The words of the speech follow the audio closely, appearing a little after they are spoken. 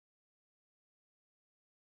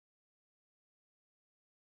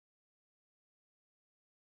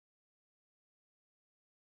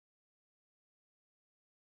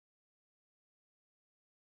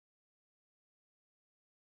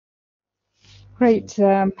Great.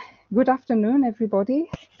 Good afternoon, everybody.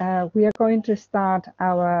 We are going to start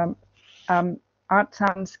our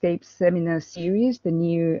Artsoundscapes Seminar series, the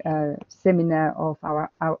new seminar of our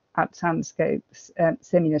Artsoundscapes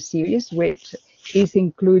Seminar series, which is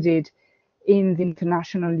included in the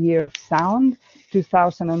International Year of Sound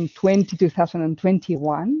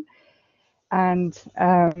 2020-2021. And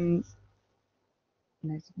let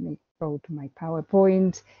me go to my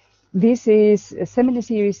PowerPoint. This is a seminar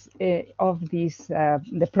series of this,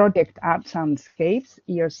 the project Artsoundscapes,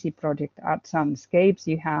 ERC project Artsoundscapes.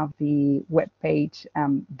 You have the webpage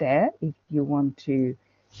there if you want to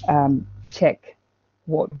check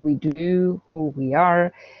what we do, who we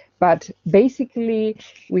are. But basically,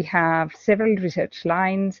 we have several research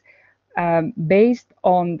lines based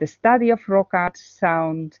on the study of rock art,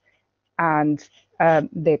 sound, and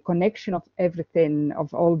the connection of everything,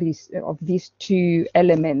 of all these two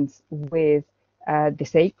elements with the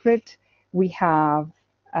sacred. We have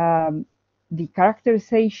the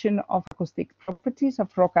characterization of acoustic properties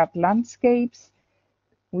of rock art landscapes.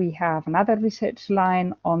 We have another research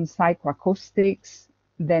line on psychoacoustics,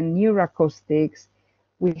 then neuroacoustics.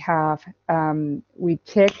 We have we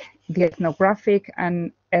check the ethnographic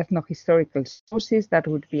and ethnohistorical sources. That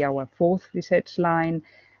would be our fourth research line.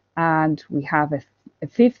 And we have a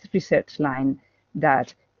fifth research line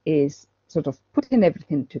that is sort of putting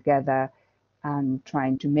everything together and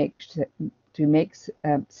trying to make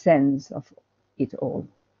sense of it all.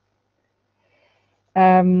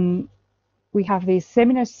 We have this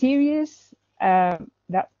seminar series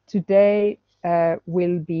that today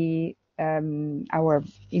will be our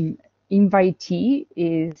invitee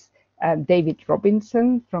is David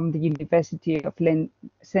Robinson from the University of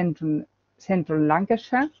Central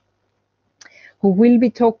Lancashire, who will be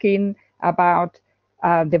talking about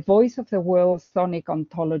the voice of the world sonic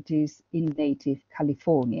ontologies in Native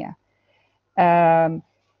California.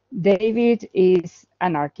 David is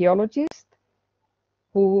an archaeologist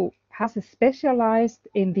who has specialized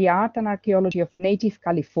in the art and archaeology of Native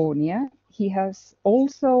California. He has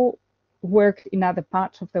also worked in other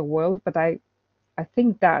parts of the world, but I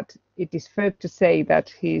think that it is fair to say that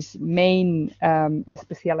his main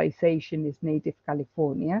specialization is Native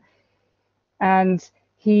California. And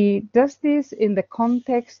he does this in the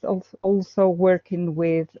context of also working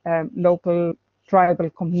with local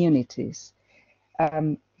tribal communities.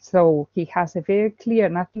 So he has a very clear,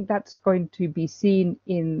 and I think that's going to be seen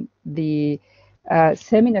in the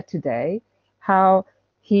seminar today, how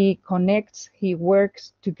he connects, he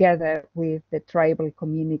works together with the tribal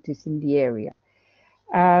communities in the area.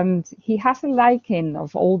 And he has a liking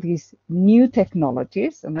of all these new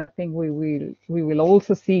technologies, and I think we will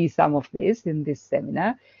also see some of this in this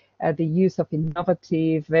seminar, the use of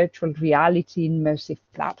innovative virtual reality, immersive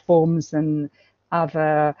platforms, and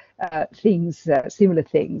other things, similar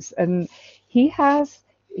things. And he has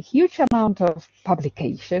a huge amount of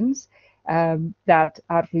publications that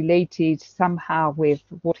are related somehow with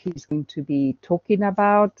what he's going to be talking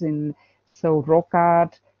about. And so rock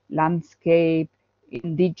art, landscape,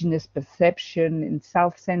 indigenous perception in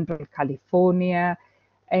South Central California,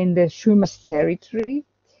 in the Chumash territory.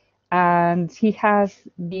 And he has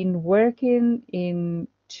been working in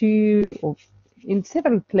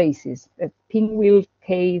several places. Pinwheel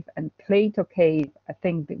Cave and Pleito Cave, I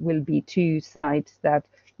think that will be two sites that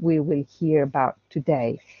we will hear about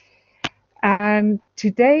today. And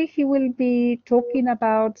today he will be talking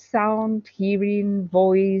about sound, hearing,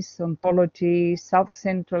 voice, ontology, South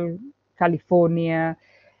Central California,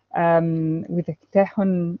 with the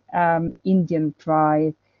Tejon Indian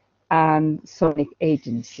tribe and sonic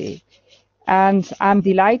agency. And I'm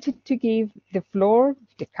delighted to give the floor,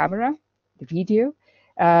 the camera, the video,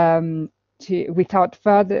 without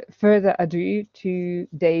further ado, to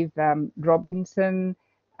Dave Robinson.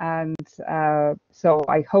 And so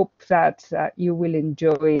I hope that you will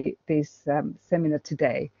enjoy this seminar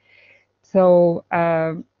today. So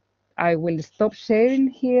I will stop sharing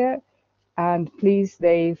here. And please,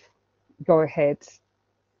 Dave, go ahead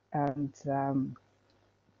and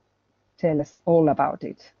tell us all about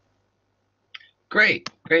it. Great.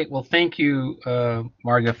 Well, thank you,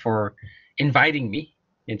 Marga, for inviting me.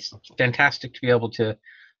 It's fantastic to be able to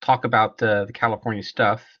talk about the California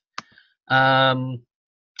stuff.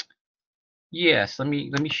 Yes, let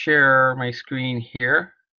me share my screen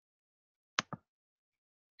here.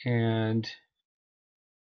 And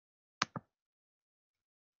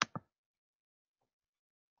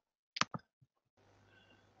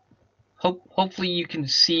hopefully you can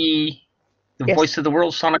see the Yes. voice of the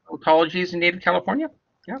world sonic ontologies in Native California.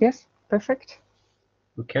 Yeah. Yes, perfect.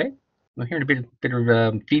 Okay. I'm hearing a bit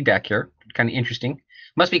of feedback here. Kind of interesting.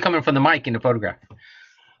 Must be coming from the mic in the photograph.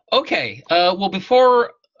 Okay. Well,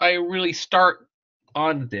 before I really start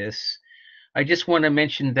on this, I just want to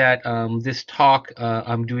mention that this talk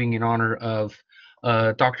I'm doing in honor of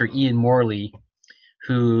Dr. Ian Morley,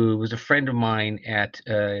 who was a friend of mine at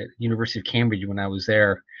University of Cambridge when I was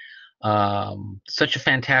there. Such a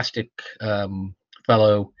fantastic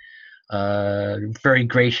fellow, very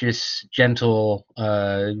gracious, gentle,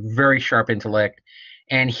 very sharp intellect.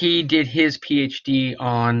 And he did his PhD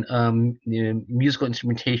on musical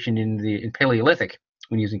instrumentation in Paleolithic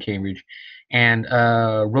when he was in Cambridge, and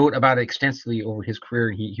wrote about it extensively over his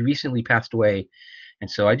career. He recently passed away,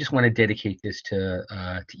 and so I just want to dedicate this to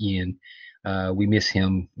Ian. We miss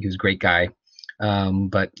him. He was a great guy,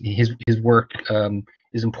 but his work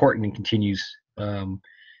is important and continues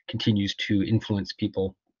to influence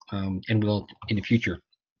people, and will in the future.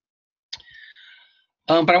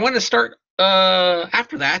 But I want to start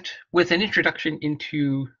after that with an introduction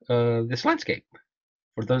into this landscape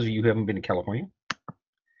for those of you who haven't been to California.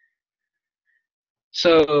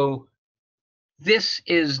 So this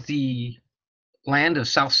is the land of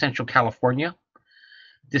South Central California.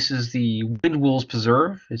 This is the Windwills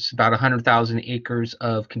Preserve. It's about 100,000 acres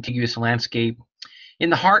of contiguous landscape in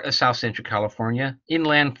the heart of South Central California,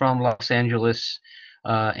 inland from Los Angeles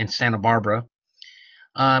and Santa Barbara.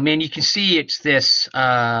 And you can see it's this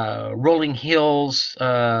rolling hills.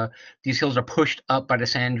 These hills are pushed up by the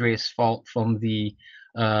San Andreas Fault from the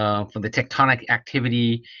tectonic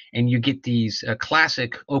activity, and you get these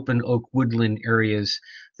classic open oak woodland areas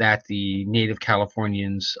that the native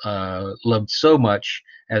Californians loved so much,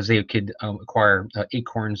 as they could acquire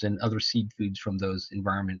acorns and other seed foods from those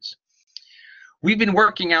environments. We've been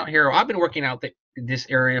working out here. I've been working out this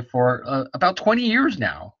area for about 20 years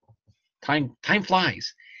now. Time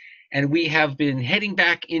flies, and we have been heading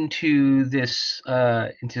back into this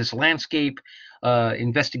landscape,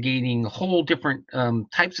 investigating whole different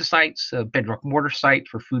types of sites, bedrock mortar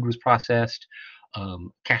sites where food was processed,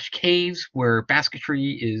 cache caves where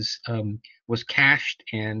basketry was cached,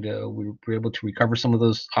 and we were able to recover some of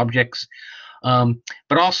those objects,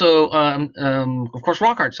 but also, of course,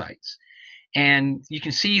 rock art sites. And you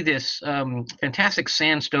can see this fantastic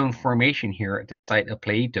sandstone formation here at the site of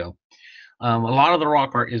Pleito. A lot of the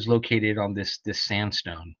rock art is located on this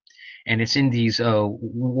sandstone, and it's in these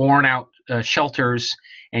worn out shelters,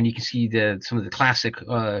 and you can see some of the classic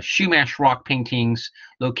Chumash rock paintings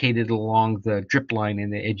located along the drip line in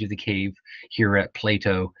the edge of the cave here at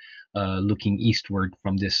Pleito, looking eastward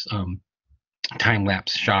from this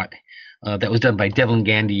time-lapse shot that was done by Devlin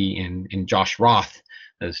Gandy and Josh Roth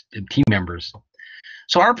as team members.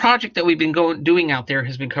 So our project that we've been doing out there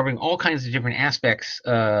has been covering all kinds of different aspects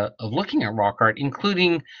of looking at rock art,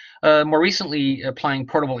 including more recently applying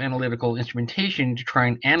portable analytical instrumentation to try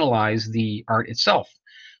and analyze the art itself.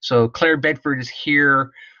 So Claire Bedford is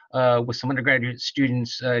here with some undergraduate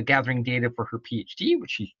students gathering data for her PhD,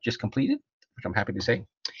 which she just completed, which I'm happy to say.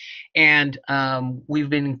 And we've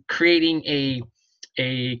been creating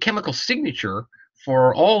a chemical signature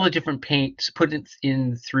for all the different paints, put it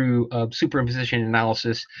in through superimposition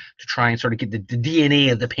analysis to try and sort of get the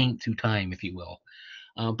DNA of the paint through time, if you will.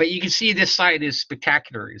 But you can see this site is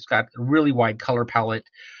spectacular. It's got a really wide color palette,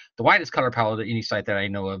 the widest color palette of any site that I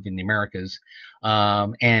know of in the Americas,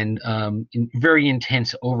 and very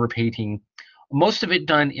intense overpainting. Most of it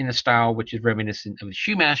done in a style which is reminiscent of the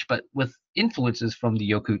Chumash, but with influences from the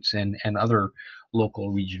Yokuts and other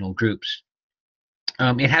local regional groups.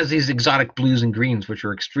 It has these exotic blues and greens, which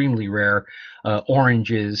are extremely rare,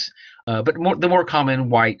 oranges, but the more common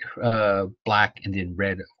white, black, and then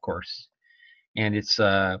red, of course. And it's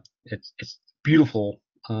beautiful,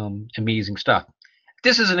 amazing stuff.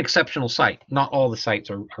 This is an exceptional site. Not all the sites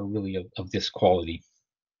are really of this quality.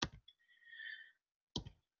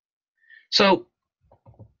 So,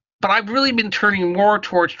 but I've really been turning more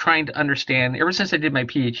towards trying to understand, ever since I did my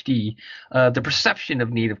PhD, the perception of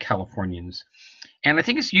Native Californians. And I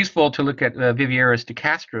think it's useful to look at Viveiros de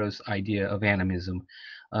Castro's idea of animism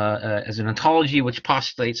as an ontology which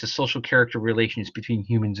postulates the social character relations between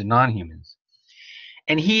humans and non-humans.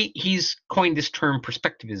 And he's coined this term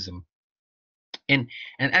perspectivism. And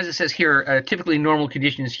as it says here, typically in normal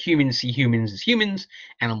conditions, humans see humans as humans,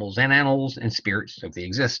 animals, and spirits, if they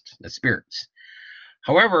exist, as spirits.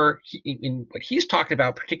 However, in what he's talking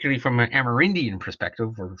about, particularly from an Amerindian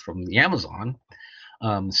perspective, or from the Amazon,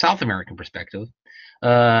 South American perspective,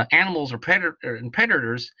 animals or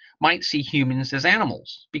predators might see humans as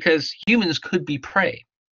animals, because humans could be prey.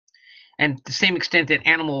 And to the same extent that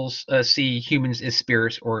animals see humans as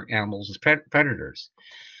spirits or animals as predators.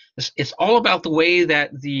 It's all about the way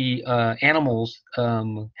that the animals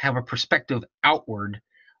have a perspective outward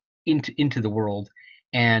into the world.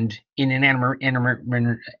 And in an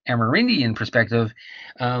Amerindian perspective,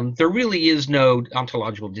 there really is no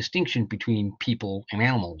ontological distinction between people and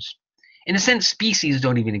animals. In a sense, species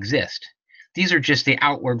don't even exist. These are just the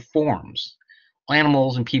outward forms.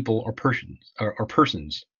 Animals and people are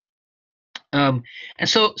persons. And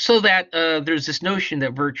so that there's this notion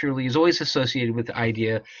that virtually is always associated with the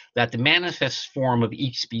idea that the manifest form of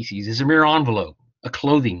each species is a mere envelope, a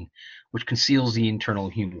clothing, which conceals the internal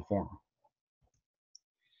human form.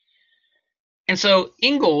 And so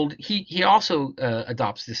Ingold, he also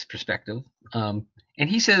adopts this perspective, and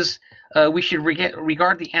he says we should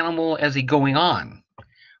regard the animal as a going on,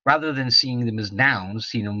 rather than seeing them as nouns,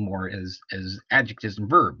 seeing them more as adjectives and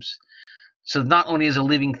verbs. So not only as a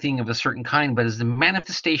living thing of a certain kind, but as the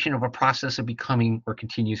manifestation of a process of becoming or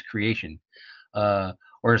continuous creation,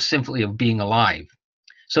 or simply of being alive.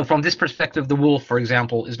 So from this perspective, the wolf, for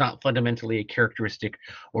example, is not fundamentally a characteristic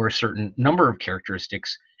or a certain number of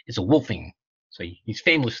characteristics. It's a wolfing. So he's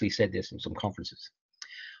famously said this in some conferences,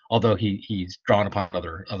 although he's drawn upon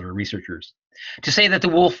other researchers. To say that the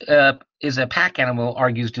wolf is a pack animal,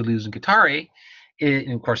 argues Deleuze and Guattari,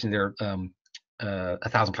 of course in their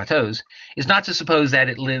 1,000 Plateaus, is not to suppose that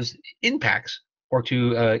it lives in packs or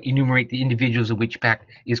to enumerate the individuals of which pack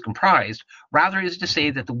is comprised. Rather is to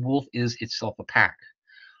say that the wolf is itself a pack.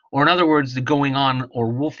 Or in other words, the going on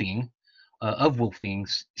or wolfing of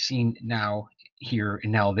wolfings seen now here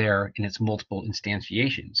and now there in its multiple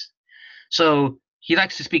instantiations. So he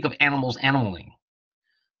likes to speak of animals animaling.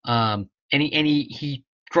 And he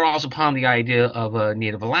draws upon the idea of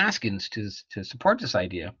Native Alaskans to support this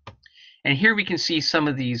idea. And here we can see some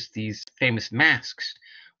of these famous masks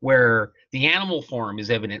where the animal form is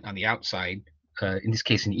evident on the outside, in this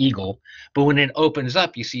case an eagle, but when it opens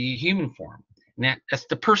up, you see a human form. And that's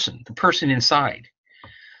the person inside.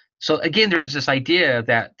 So again, there's this idea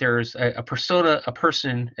that there's a persona, a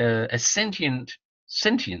person, a sentience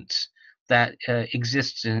that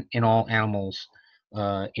exists in all animals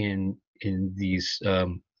in these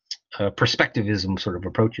perspectivism sort of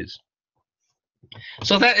approaches.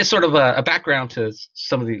 So that is sort of a background to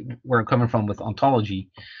some of where I'm coming from with ontology.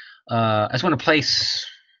 I just want to place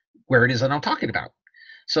where it is that I'm talking about.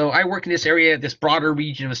 So I work in this area, this broader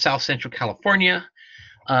region of South Central California,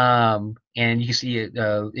 and you can see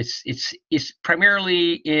it's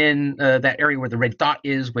primarily in that area where the red dot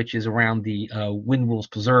is, which is around the Windwills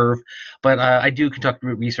Preserve. But I do conduct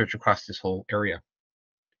research across this whole area.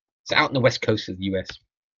 It's out in the west coast of the U.S.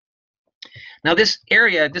 Now this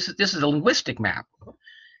area, this is a linguistic map,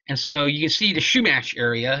 and so you can see the Chumash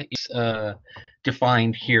area is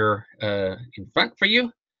defined here in front for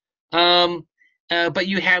you. But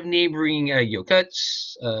you have neighboring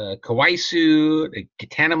Yokuts, Kawaisu,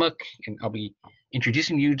 Kitanamuk, and I'll be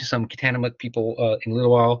introducing you to some Kitanamuk people in a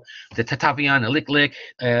little while, the Tatavian, Aliklik,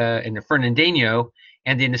 and the Fernandino,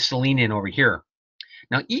 and then the Salinan over here.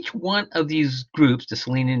 Now, each one of these groups, the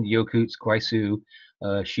Salinan, the Yokuts, Kawaisu,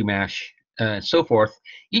 Chumash, and so forth,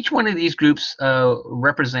 each one of these groups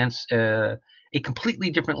represents a completely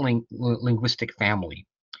different linguistic family,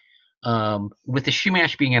 with the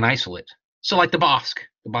Chumash being an isolate. So like the Basque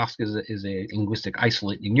is a linguistic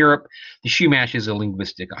isolate in Europe. The Chumash is a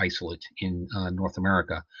linguistic isolate in North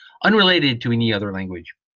America, unrelated to any other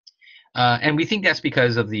language. And we think that's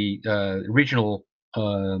because of the original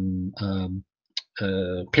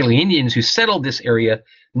Paleo-Indians who settled this area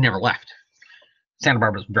never left. Santa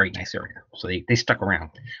Barbara is a very nice area, so they stuck around.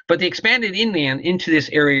 But they expanded inland into this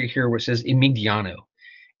area here where it says Imigdiano.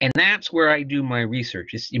 And that's where I do my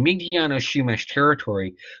research. It's Imigdiano Chumash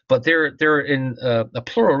territory, but they're in a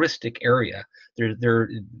pluralistic area.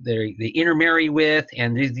 They intermarry with,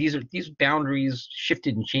 and these boundaries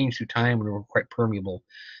shifted and changed through time and were quite permeable.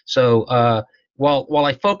 So while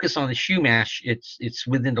I focus on the Chumash, it's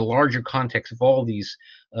within the larger context of all these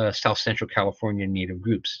South Central California Native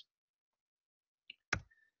groups.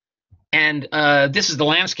 And this is the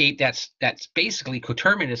landscape that's basically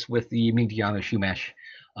coterminous with the Imigdiano Chumash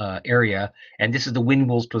area, and this is the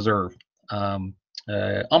Windwills Preserve.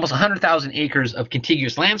 Almost 100,000 acres of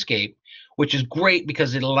contiguous landscape, which is great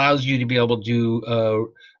because it allows you to be able to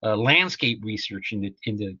do landscape research in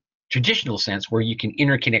the traditional sense, where you can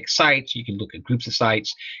interconnect sites, you can look at groups of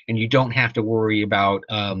sites, and you don't have to worry about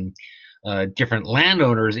different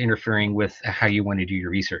landowners interfering with how you want to do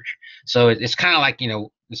your research. So it's kind of like,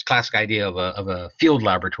 this classic idea of a field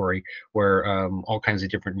laboratory where all kinds of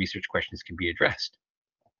different research questions can be addressed.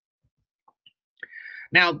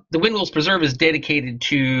 Now, the Windwills Preserve is dedicated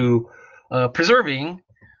to preserving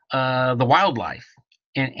the wildlife.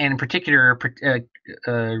 and in particular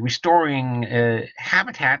restoring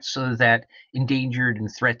habitats so that endangered and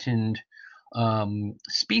threatened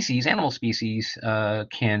species, animal species,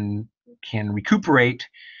 can recuperate,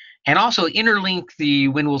 and also interlink the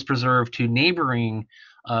Windwills Preserve to neighboring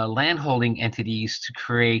landholding entities to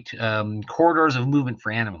create corridors of movement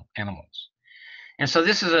for animals. And so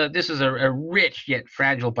this is a rich yet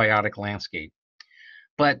fragile biotic landscape.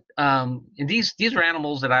 But these are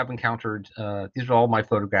animals that I've encountered. These are all my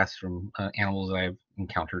photographs from animals that I've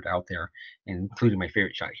encountered out there, including my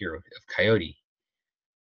favorite shot here of coyote.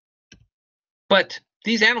 But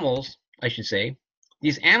these animals, I should say,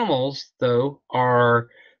 these animals, though, are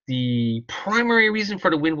the primary reason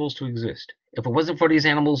for the Windwills to exist. If it wasn't for these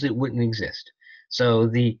animals, it wouldn't exist. So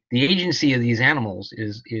the agency of these animals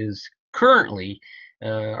is currently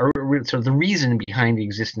sort of the reason behind the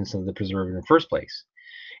existence of the preserve in the first place.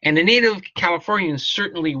 And the Native Californians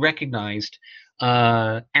certainly recognized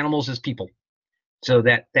animals as people. So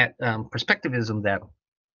that perspectivism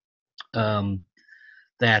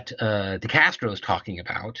that De Castro is talking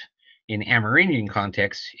about in Amerindian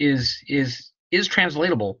context is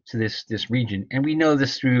translatable to this region, and we know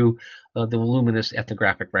this through the voluminous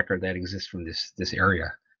ethnographic record that exists from this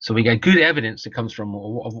area. So we got good evidence that comes from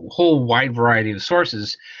a whole wide variety of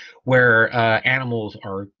sources where animals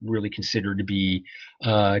are really considered to be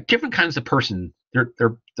different kinds of person.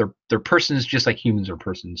 They're persons just like humans are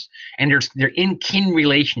persons, and they're in kin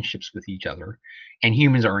relationships with each other, and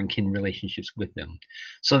humans are in kin relationships with them.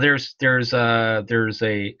 So there's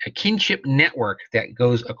a kinship network that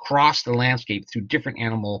goes across the landscape through different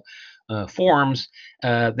animal forms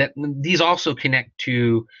that these also connect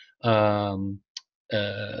to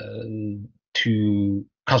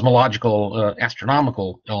cosmological,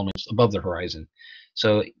 astronomical elements above the horizon.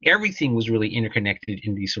 So everything was really interconnected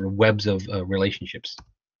in these sort of webs of relationships.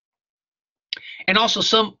 And also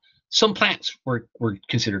some plants were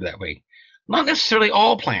considered that way. Not necessarily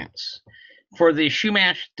all plants. For the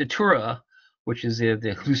Chumash datura, which is the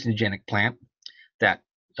hallucinogenic plant that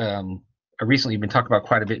recently been talked about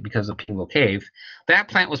quite a bit because of Pingo Cave, that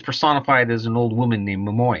plant was personified as an old woman named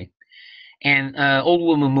Momoy. And old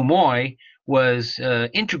woman Momoy was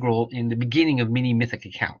integral in the beginning of many mythic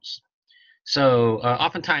accounts. So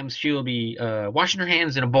oftentimes she will be washing her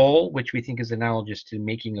hands in a bowl, which we think is analogous to the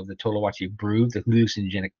making of the Tolowachi brew, the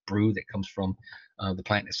hallucinogenic brew that comes from the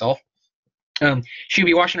plant itself. She'll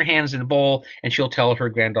be washing her hands in a bowl, and she'll tell her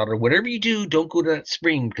granddaughter, whatever you do, don't go to that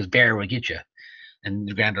spring because bear will get you. And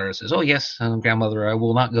the granddaughter says, oh, yes, grandmother, I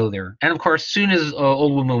will not go there. And, of course, as soon as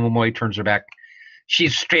old woman Momoy turns her back,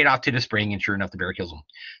 she's straight off to the spring, and sure enough, the bear kills him.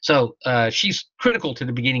 So she's critical to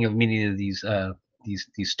the beginning of many of these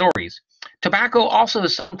stories. Tobacco also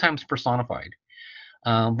is sometimes personified,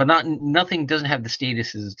 but nothing doesn't have the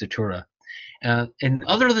status as datura. And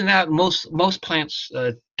other than that, most plants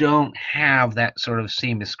don't have that sort of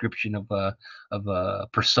same description of a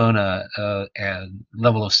persona and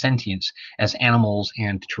level of sentience as animals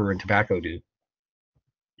and datura and tobacco do.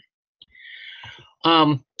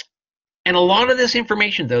 And a lot of this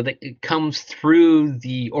information, though, that it comes through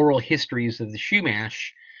the oral histories of the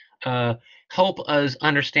Chumash, help us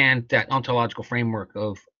understand that ontological framework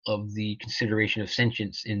of the consideration of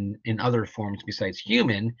sentience in other forms besides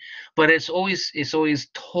human, but it's always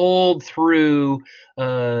told through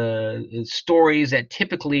stories that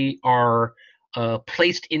typically are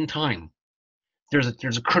placed in time. There's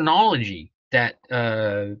a chronology that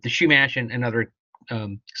the Chumash and other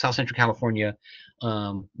South Central California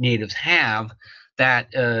natives have that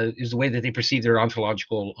is the way that they perceive their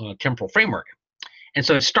ontological temporal framework. And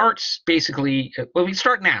so it starts basically, well, we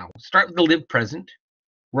start now. Start with the lived present.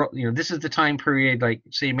 You know, this is the time period, like,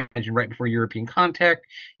 say, imagine right before European contact.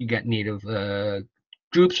 You got native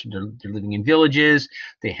groups. They're living in villages.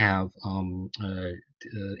 They have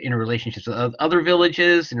interrelationships with other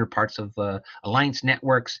villages, and they're parts of alliance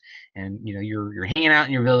networks. And you know, you're hanging out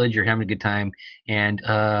in your village. You're having a good time. And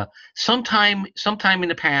sometime in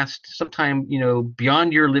the past, sometime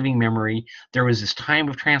beyond your living memory, there was this time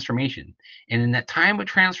of transformation. And in that time of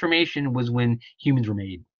transformation was when humans were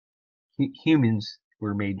made. Humans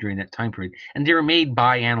were made during that time period, and they were made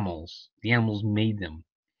by animals. The animals made them.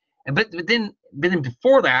 But then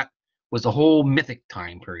before that was the whole mythic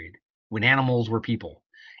time period when animals were people.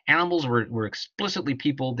 Animals were explicitly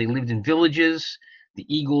people. They lived in villages. The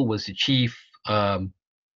eagle was the chief, called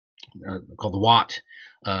the Wat.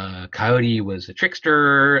 Coyote was a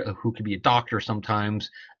trickster who could be a doctor sometimes.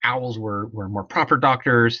 Owls were more proper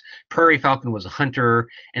doctors. Prairie falcon was a hunter.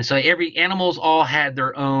 And so animals all had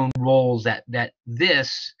their own roles that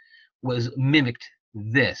this was mimicked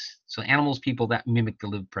this. So animals, people, that mimicked the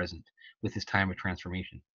lived present. with this time of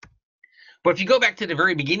transformation. But if you go back to the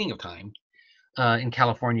very beginning of time, in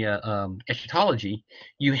California eschatology,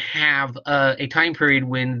 you have a time period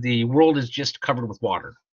when the world is just covered with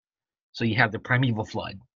water. So you have the primeval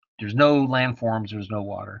flood. There's no landforms, there's no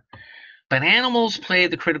water. But animals play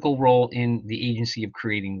the critical role in the agency of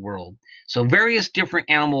creating world. So various different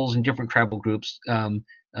animals and different tribal groups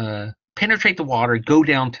penetrate the water, go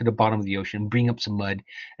down to the bottom of the ocean, bring up some mud,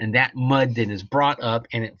 and that mud then is brought up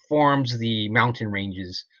and it forms the mountain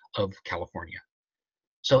ranges of California.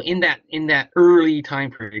 So in that early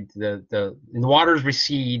time period, the waters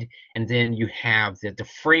recede, and then you have the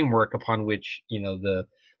framework upon which the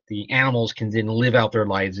animals can then live out their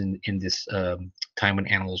lives in this time when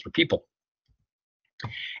animals were people.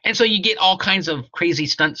 And so you get all kinds of crazy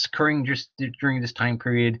stunts occurring just during this time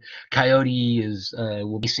period. Coyote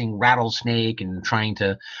will be seeing rattlesnake and trying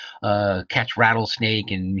to catch rattlesnake,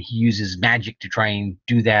 and he uses magic to try and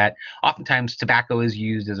do that. Oftentimes, tobacco is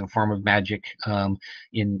used as a form of magic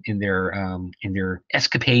in their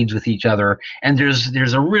escapades with each other. And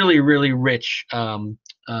there's a really, really rich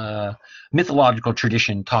mythological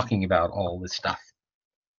tradition talking about all this stuff.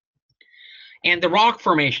 And the rock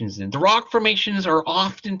formations, then. The rock formations are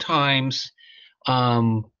oftentimes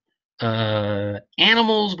animals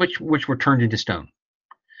which were turned into stone.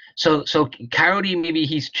 So coyote, maybe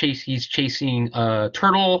he's chasing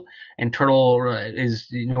turtle, and turtle is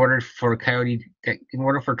in order for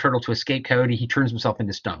turtle to escape coyote, he turns himself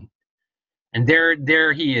into stone. And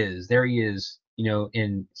there he is, turned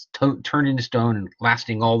into stone and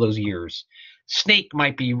lasting all those years. Snake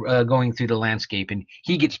might be going through the landscape, and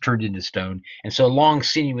he gets turned into stone. And so a long,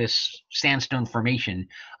 sinuous sandstone formation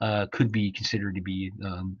could be considered to be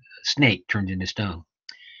snake turned into stone.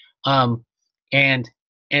 And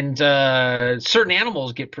certain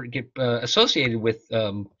animals get associated with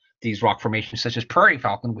these rock formations, such as prairie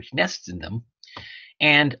falcon, which nests in them.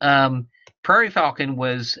 And prairie falcon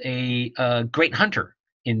was a great hunter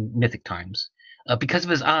in mythic times because of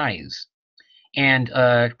his eyes. And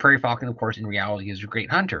prairie falcon, of course, in reality is a great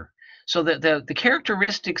hunter. So the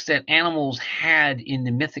characteristics that animals had in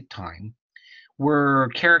the mythic time were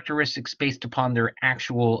characteristics based upon their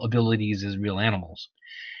actual abilities as real animals.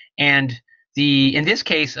 And in this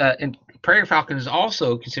case, prairie falcon is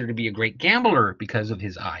also considered to be a great gambler because of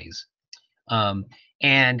his eyes, and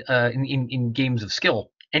in games of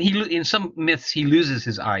skill. And in some myths he loses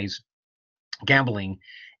his eyes gambling.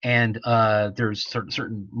 And there's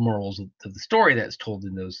certain morals of the story that's told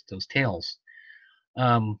in those tales.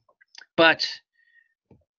 But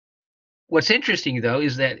what's interesting, though,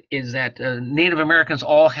 is that Native Americans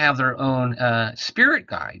all have their own spirit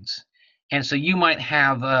guides. And so you might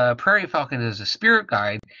have prairie falcon as a spirit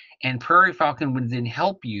guide, and prairie falcon would then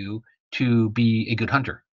help you to be a good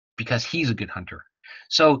hunter because he's a good hunter.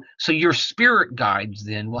 So your spirit guides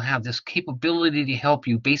then will have this capability to help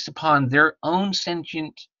you based upon their own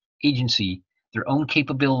sentient agency, their own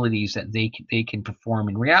capabilities that they can perform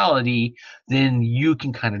in reality. Then you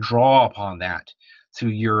can kind of draw upon that through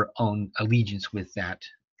your own allegiance with that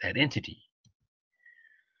entity.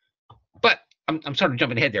 But I'm sort of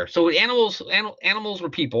jumping ahead there. So animals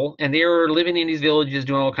were people, and they were living in these villages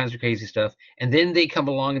doing all kinds of crazy stuff. And then they come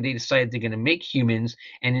along and they decide they're going to make humans.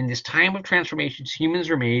 And in this time of transformations,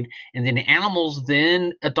 humans are made, and then animals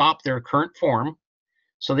then adopt their current form.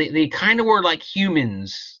 So they kind of were like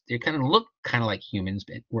humans. They kind of look kind of like humans,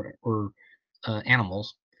 but were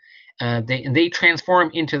animals. They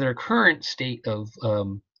transform into their current state of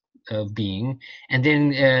being, and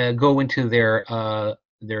then go into their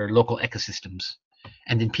local ecosystems,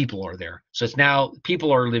 and then people are there. So it's now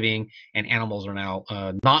people are living, and animals are now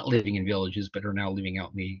not living in villages, but are now living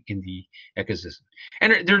out in the ecosystem.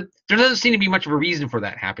 And there doesn't seem to be much of a reason for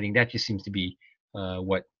that happening. That just seems to be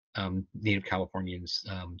what Native Californians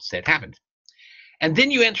said happened. And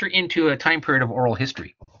then you enter into a time period of oral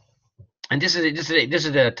history, and this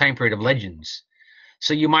is a time period of legends.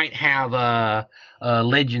 So you might have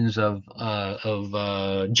legends of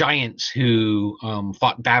giants who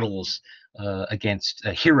fought battles against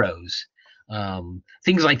heroes,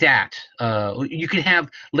 things like that. You could have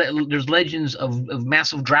there's legends of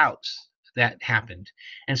massive droughts that happened,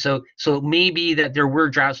 and so maybe that there were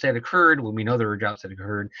droughts that occurred. Well, we know there were droughts that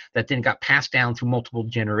occurred that then got passed down through multiple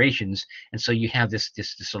generations, and so you have this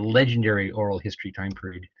sort of legendary oral history time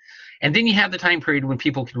period. And then you have the time period when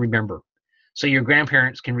people can remember. So your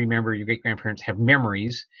grandparents can remember, your great grandparents have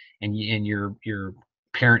memories, and your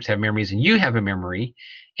parents have memories, and you have a memory,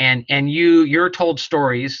 and you're told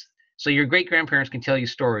stories. So your great grandparents can tell you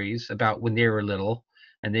stories about when they were little,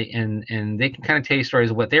 and they can kind of tell you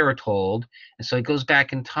stories of what they were told. And so it goes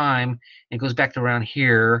back in time, and it goes back to around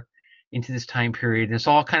here, into this time period, and it's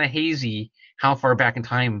all kind of hazy how far back in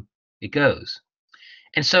time it goes.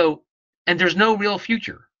 And so, and there's no real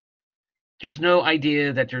future. There's no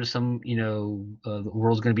idea that there's some, the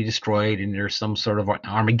world's going to be destroyed and there's some sort of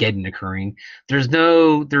Armageddon occurring. There's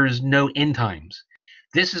no end times.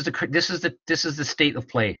 This is the state of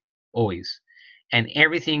play always, and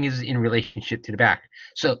everything is in relationship to the back.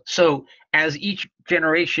 So as each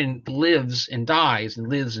generation lives and dies and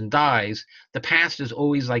lives and dies, the past is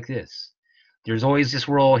always like this. There's always this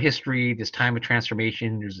world history, this time of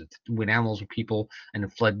transformation. There's when animals were people, and the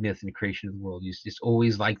flood myth and the creation of the world. It's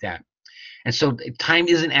always like that. And so time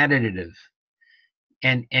isn't additive,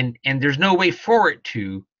 and there's no way for it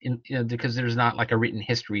to, because there's not like a written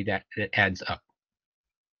history that adds up.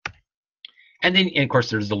 And then, of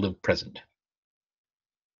course, there's the lived present.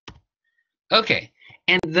 Okay,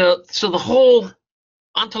 and so the whole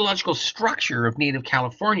ontological structure of Native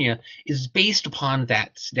California is based upon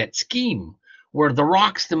that scheme, where the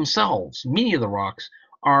rocks themselves, many of the rocks,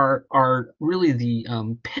 are really the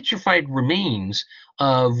petrified remains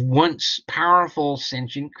of once powerful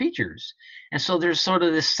sentient creatures. And so there's sort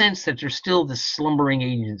of this sense that there's still this slumbering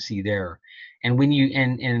agency there. And when you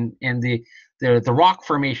and the rock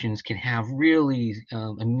formations can have really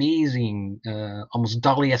amazing, almost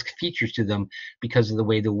Dali-esque features to them because of the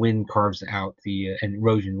way the wind carves out and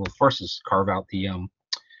erosion forces carve out the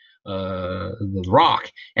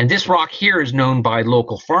rock. And this rock here is known by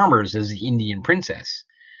local farmers as the Indian princess.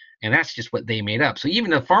 And that's just what they made up. So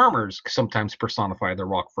even the farmers sometimes personify the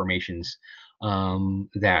rock formations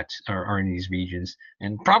that are in these regions.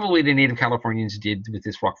 And probably the Native Californians did with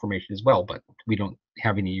this rock formation as well, but we don't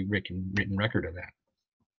have any written record of that.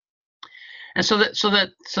 And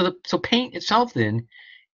so paint itself then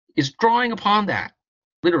is drawing upon that.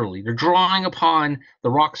 Literally, they're drawing upon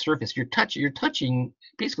the rock surface. You're touching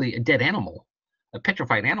basically a dead animal, a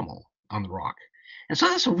petrified animal on the rock. And so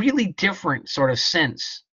that's a really different sort of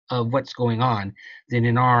sense of what's going on than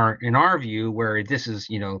in our view, where this is,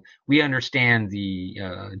 we understand the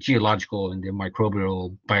geological and the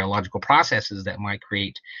microbial biological processes that might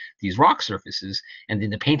create these rock surfaces, and then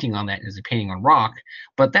the painting on that is a painting on rock.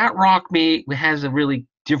 But that rock has a really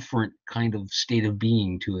different kind of state of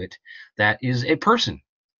being to it that is a person,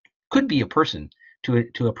 could be a person to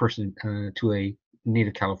a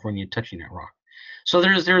Native Californian touching that rock. So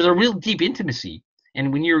there's a real deep intimacy.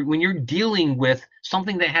 And when you're dealing with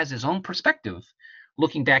something that has its own perspective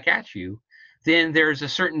looking back at you, then there's a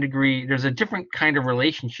certain degree, there's a different kind of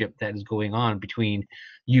relationship that is going on between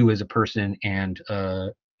you as a person and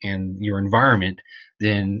your environment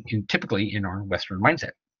than typically in our Western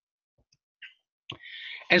mindset.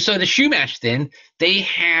 And so the Chumash then, they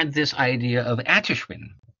had this idea of Atishwin.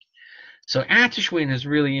 So Atishwin is a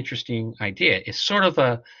really interesting idea. It's sort of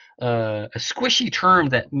a squishy term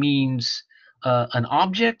that means an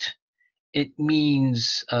object, it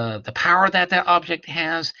means the power that object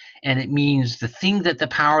has, and it means the thing that the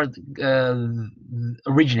power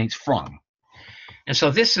originates from. And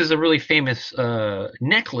so this is a really famous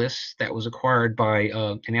necklace that was acquired by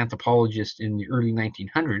an anthropologist in the early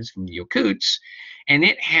 1900s from the Yokuts, and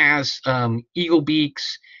it has eagle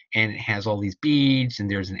beaks, and it has all these beads,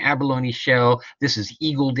 and there's an abalone shell. This is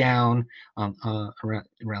eagle down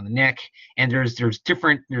around the neck, and there's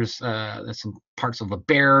some parts of a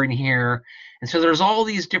bear in here, and so there's all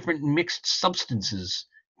these different mixed substances,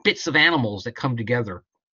 bits of animals that come together.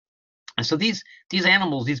 And so these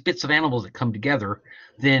animals, these bits of animals that come together,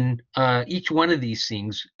 then each one of these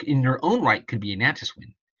things in their own right could be an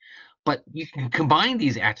Atishwin. But you can combine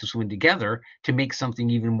these Atishwin together to make something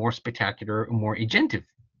even more spectacular and more agentive.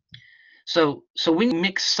 So when you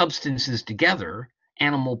mix substances together,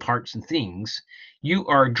 animal parts and things, you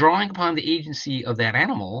are drawing upon the agency of that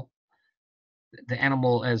animal, the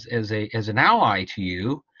animal as an ally to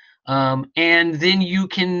you, and then you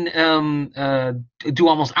can do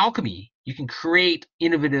almost alchemy. You can create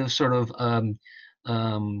innovative sort of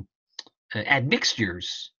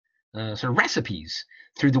admixtures, sort of recipes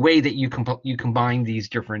through the way that you combine these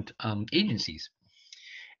different agencies.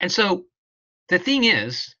 And so the thing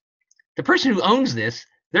is, the person who owns this,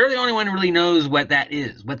 they're the only one who really knows what that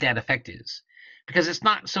is, what that effect is, because it's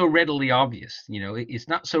not so readily obvious. It's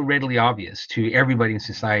not so readily obvious to everybody in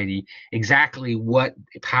society exactly what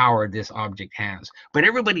power this object has, but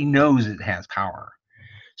everybody knows it has power.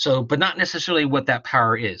 So, but not necessarily what that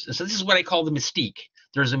power is. And so this is what I call the mystique.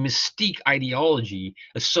 There's a mystique ideology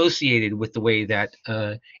associated with the way that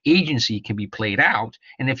agency can be played out.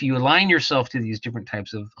 And if you align yourself to these different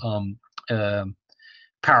types of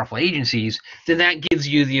powerful agencies, then that gives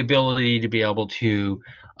you the ability to be able to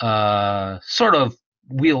sort of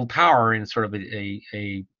wield power in sort of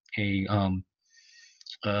a just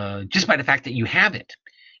by the fact that you have it.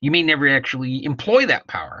 You may never actually employ that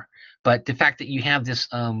power, but the fact that you have this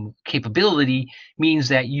capability means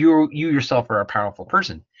that you yourself are a powerful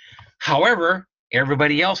person. However,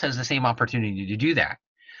 everybody else has the same opportunity to do that.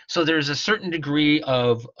 So there's a certain degree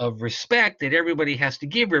of respect that everybody has to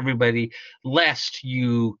give everybody, lest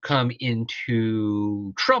you come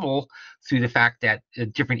into trouble through the fact that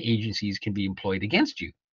different agencies can be employed against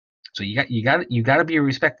you. So you got to be a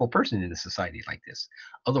respectful person in a society like this.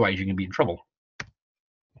 Otherwise, you're going to be in trouble.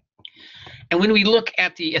 And when we look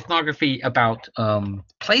at the ethnography about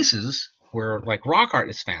places where like rock art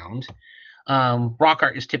is found, rock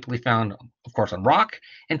art is typically found, of course, on rock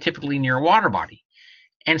and typically near a water body.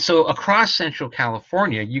 And so across Central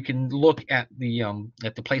California, you can look at the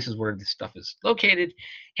places where this stuff is located,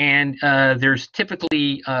 and there's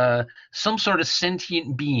typically some sort of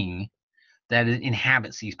sentient being that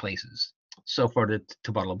inhabits these places. So for the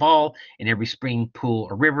Tubalabal, in every spring, pool,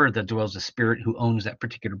 or river, there dwells a spirit who owns that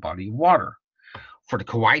particular body of water. For the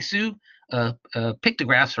Kawaisu,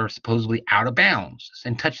 pictographs are supposedly out of bounds,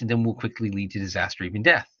 and touching them will quickly lead to disaster, even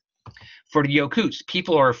death. For the Yokuts,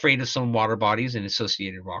 people are afraid of some water bodies and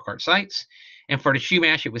associated rock art sites. And for the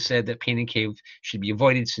Chumash, it was said that painted cave should be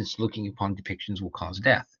avoided since looking upon depictions will cause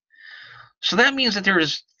death. So that means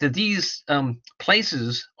that these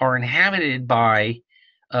places are inhabited by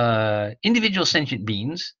individual sentient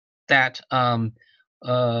beings that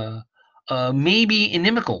may be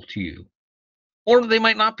inimical to you, or they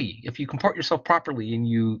might not be. If you comport yourself properly and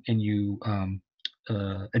you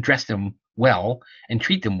address them well and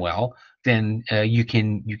treat them well, then you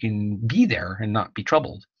can be there and not be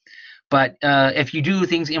troubled. But if you do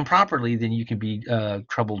things improperly, then you can be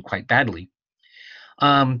troubled quite badly.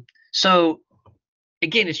 So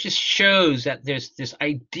again, it just shows that there's this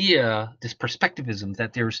idea, this perspectivism,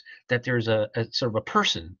 that there's a sort of a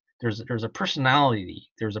person, there's a personality,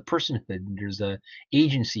 there's a personhood, there's a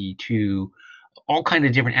agency to all kinds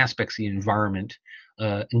of different aspects of the environment,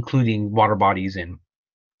 including water bodies and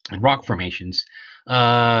rock formations.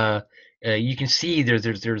 You can see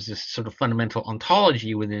there's this sort of fundamental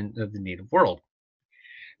ontology within the native world.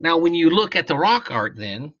 Now, when you look at the rock art,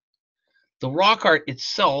 then the rock art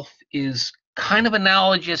itself is kind of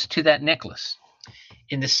analogous to that necklace,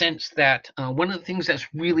 in the sense that one of the things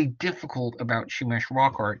that's really difficult about Chumash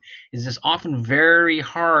rock art is it's often very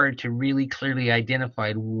hard to really clearly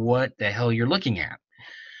identify what the hell you're looking at.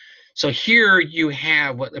 So here you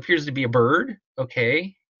have what appears to be a bird.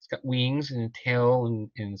 Okay, it's got wings and a tail, and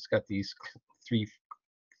it's got these 3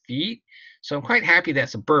 feet. So I'm quite happy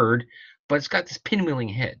that's a bird, but it's got this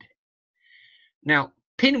pinwheeling head. Now,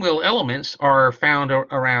 pinwheel elements are found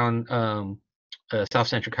around South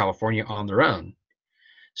Central California on their own.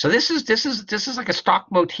 So this is like a stock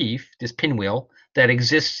motif, this pinwheel that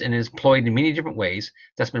exists and is employed in many different ways,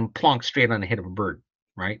 that's been plonked straight on the head of a bird,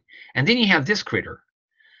 right? And then you have this critter.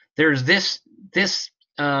 There's this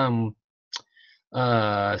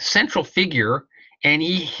central figure, and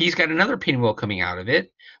he's got another pinwheel coming out of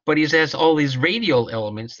it, but he has all these radial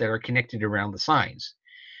elements that are connected around the sides.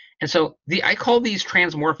 And so I call these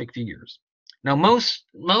transmorphic figures. Now, most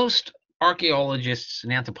archaeologists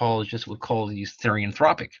and anthropologists would call these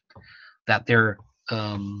therianthropic, that they're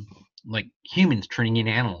like humans turning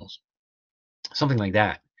into animals, something like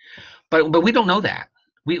that. But we don't know that.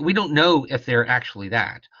 We don't know if they're actually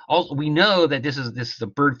that. We know that this is a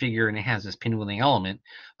bird figure and it has this pinwheeling element,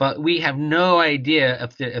 but we have no idea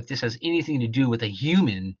if this has anything to do with a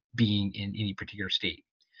human being in any particular state.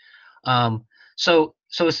 So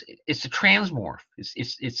it's a transmorph.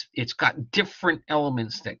 It's got different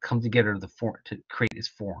elements that come together to create its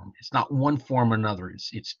form. It's not one form or another.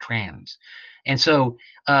 It's trans, and so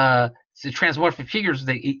the transmorphic figures,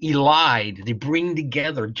 they elide, they bring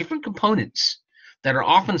together different components that are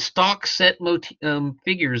often stock set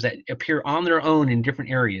figures that appear on their own in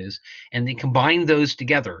different areas, and they combine those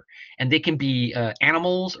together. And they can be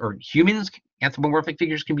animals or humans. Anthropomorphic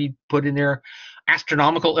figures can be put in there.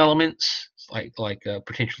 Astronomical elements like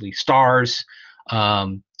potentially stars.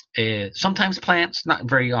 Sometimes plants, not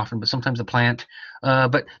very often, but sometimes a plant.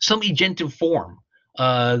 But some agentive form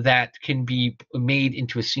that can be made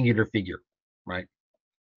into a singular figure, right?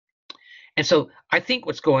 And so I think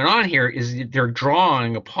what's going on here is they're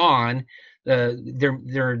drawing upon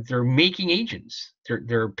they're making agents.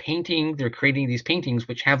 They're painting, they're creating these paintings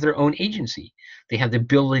which have their own agency. They have the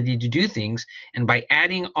ability to do things, and by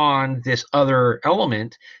adding on this other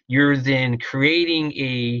element, you're then creating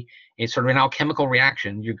a sort of an alchemical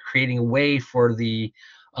reaction. You're creating a way for the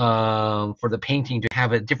for the painting to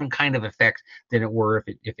have a different kind of effect than it were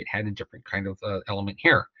if it had a different kind of element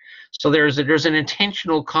here. So there's an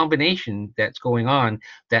intentional combination that's going on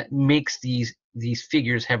that makes these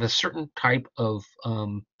figures have a certain type of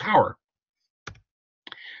power.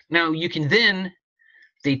 Now you can then,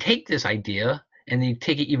 they take this idea and they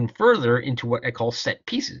take it even further into what I call set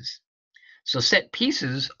pieces. So set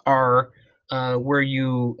pieces are where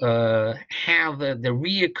you have the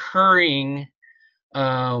reoccurring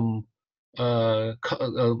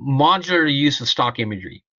modular use of stock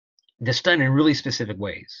imagery that's done in really specific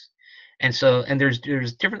ways. And so, and there's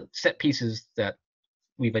different set pieces that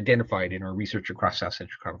we've identified in our research across South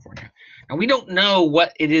Central California. And we don't know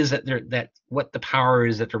what it is that what the power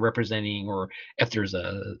is that they're representing, or if there's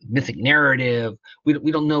a mythic narrative.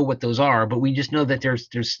 We don't know what those are, but we just know that there's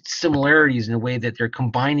similarities in the way that they're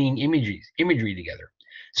combining imagery together,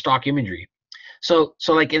 stock imagery. So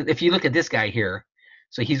like if you look at this guy here,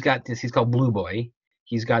 so he's got this, he's called Blue Boy.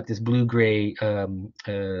 He's got this blue-gray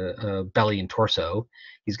belly and torso.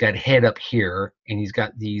 He's got a head up here, and he's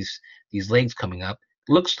got these legs coming up.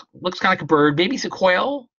 Looks kind of like a bird. Maybe he's a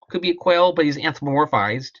quail. Could be a quail, but he's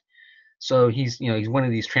anthropomorphized. So he's one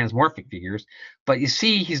of these transmorphic figures. But you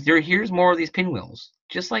see, here's more of these pinwheels,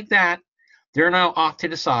 just like that. They're now off to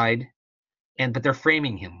the side, but they're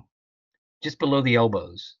framing him just below the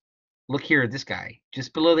elbows. Look here at this guy,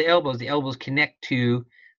 just below the elbows. The elbows connect to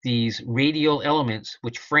these radial elements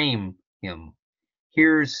which frame him.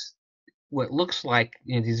 Here's what looks like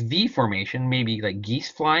this V formation, maybe like geese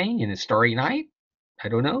flying in a starry night. I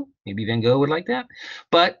don't know. Maybe Van Gogh would like that.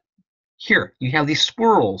 But here you have these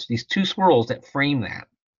swirls, these two swirls that frame that.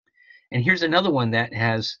 And here's another one that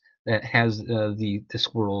has the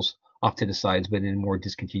swirls off to the sides, but in a more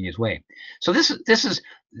discontinuous way. So this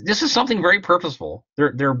is something very purposeful.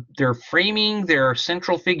 They're framing their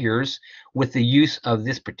central figures with the use of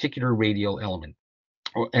this particular radial element.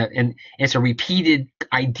 And it's a repeated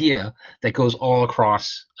idea that goes all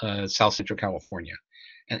across South Central California.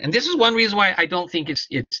 And this is one reason why I don't think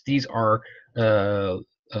these are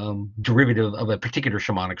derivative of a particular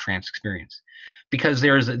shamanic trance experience, because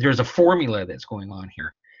there's a formula that's going on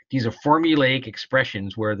here. These are formulaic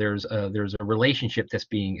expressions where there's a relationship that's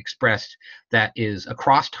being expressed that is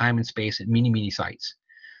across time and space at many sites.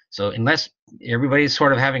 So unless everybody's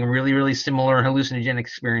sort of having really, really similar hallucinogenic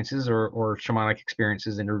experiences or shamanic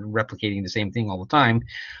experiences and are replicating the same thing all the time,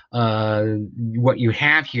 what you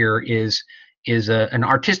have here is an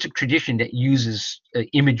artistic tradition that uses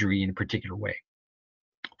imagery in a particular way.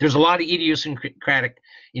 There's a lot of idiosyncratic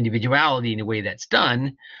individuality in the way that's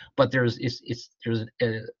done, but there's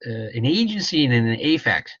an agency and an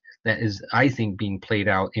affect that is, I think, being played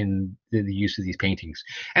out in the use of these paintings.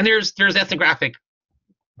 And there's ethnographic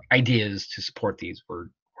ideas to support these, where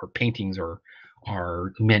paintings are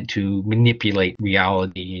meant to manipulate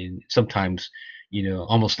reality, and sometimes,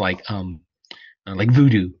 almost like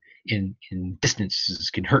voodoo. In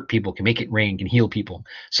distances can hurt people, can make it rain, can heal people.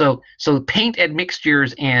 So paint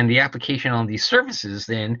admixtures and the application on these surfaces,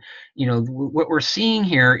 then what we're seeing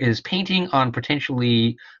here is painting on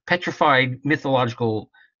potentially petrified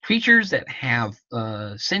mythological creatures that have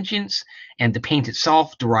sentience, and the paint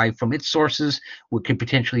itself, derived from its sources, could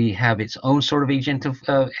potentially have its own sort of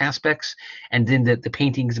agentive aspects. And then the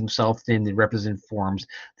paintings themselves, then the representative forms,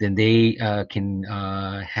 then they can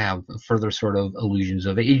have further sort of illusions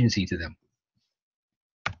of agency to them.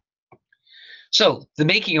 So the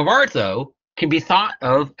making of art, though, can be thought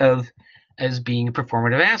of as being a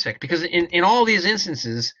performative aspect, because in all these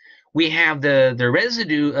instances, we have the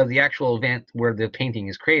residue of the actual event where the painting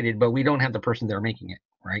is created, but we don't have the person there making it,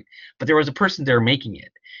 right? But there was a person there making it.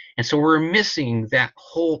 And so we're missing that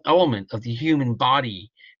whole element of the human body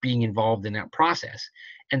being involved in that process.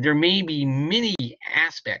 And there may be many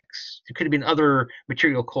aspects. There could have been other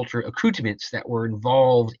material culture accoutrements that were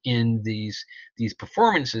involved in these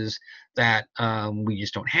performances that we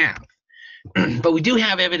just don't have. But we do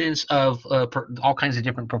have evidence of all kinds of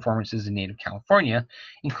different performances in Native California,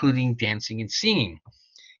 including dancing and singing.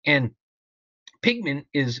 And pigment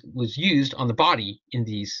was used on the body in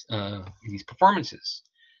these performances.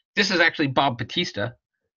 This is actually Bob Batista,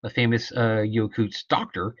 a famous Yokuts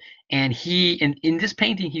doctor, and in this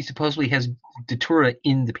painting, he supposedly has datura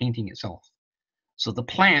in the painting itself. So the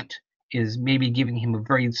plant is maybe giving him a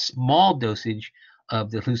very small dosage of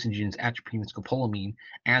the hallucinogens atropine and scopolamine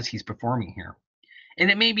as he's performing here. And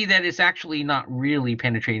it may be that it's actually not really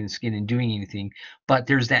penetrating the skin and doing anything, but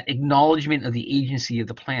there's that acknowledgement of the agency of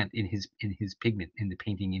the plant in his pigment, in the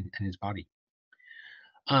painting, in his body.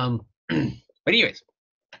 But anyways,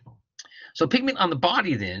 so pigment on the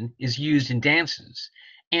body then is used in dances.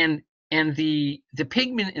 And And the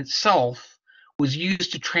pigment itself was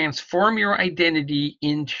used to transform your identity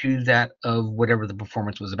into that of whatever the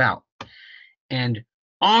performance was about. And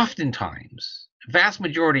oftentimes, vast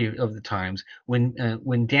majority of the times,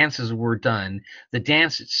 when dances were done, the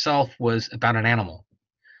dance itself was about an animal.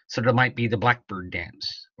 So there might be the blackbird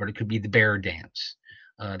dance, or it could be the bear dance,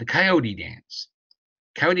 the coyote dance.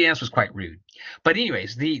 Coyote dance was quite rude, but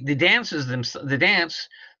anyways, the dances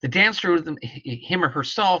the dancer, him or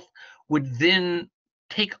herself, would then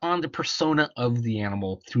take on the persona of the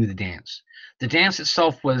animal through the dance. The dance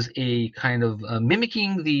itself was a kind of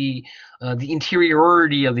mimicking the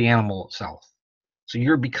interiority of the animal itself. So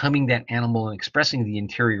you're becoming that animal and expressing the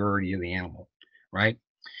interiority of the animal, right?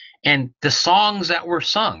 And the songs that were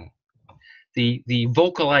sung, the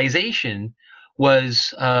vocalization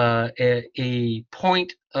was a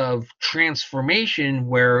point of transformation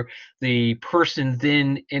where the person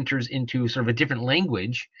then enters into sort of a different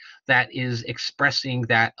language that is expressing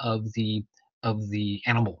that of the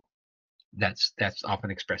animal that's often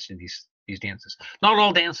expressed in these dances. Not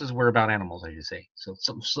all dances were about animals, I should say. So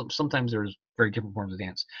sometimes there's very different forms of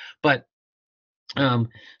dance, but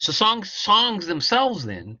so songs themselves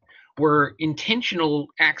then were intentional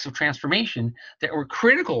acts of transformation that were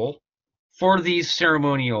critical for these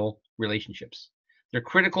ceremonial relationships. They're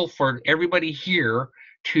critical for everybody here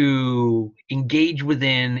to engage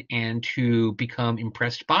within and to become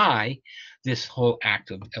impressed by this whole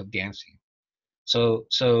act of dancing. So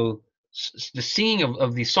the singing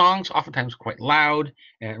of these songs, oftentimes quite loud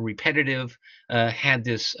and repetitive, had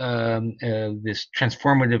this this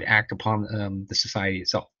transformative act upon the society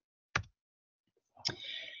itself.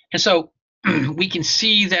 And so we can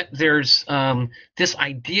see that there's this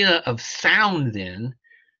idea of sound then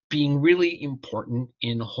being really important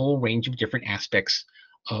in a whole range of different aspects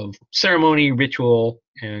of ceremony, ritual,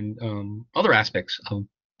 and other aspects of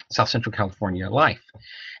South Central California life.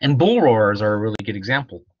 And bullroarers are a really good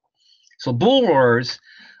example. So bullroarers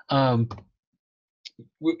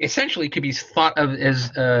essentially could be thought of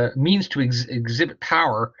as means to exhibit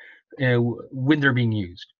power when they're being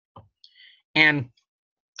used. And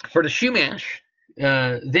for the Chumash,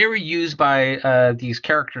 they were used by these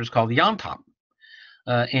characters called the Ontop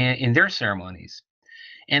in their ceremonies.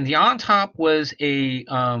 And the Ontop was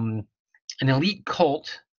an elite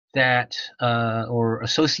cult that or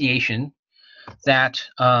association that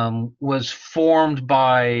was formed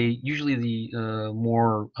by usually the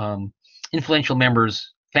more influential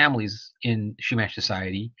members' families in Chumash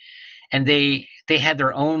society, and they had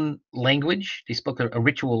their own language. They spoke a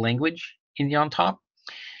ritual language in the Ontop,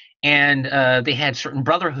 and they had certain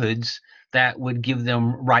brotherhoods that would give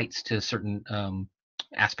them rights to certain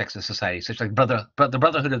aspects of society, such like the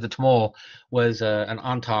Brotherhood of the Tamol was an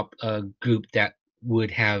Ontop group that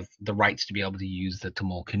would have the rights to be able to use the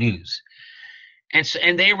Tamol canoes.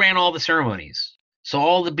 And they ran all the ceremonies. So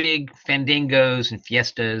all the big fandangos and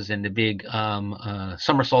fiestas and the big winter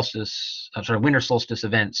solstice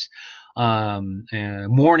events,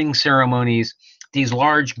 morning ceremonies, these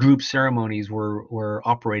large group ceremonies were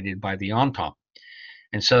operated by the Ontop.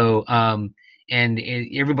 And so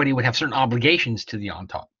everybody would have certain obligations to the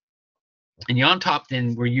Ontop. And the Ontop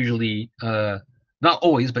then were usually, not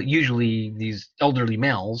always, but usually these elderly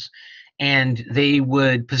males, and they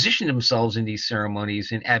would position themselves in these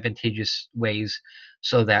ceremonies in advantageous ways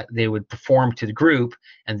so that they would perform to the group,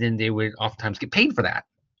 and then they would oftentimes get paid for that.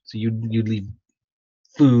 So you'd leave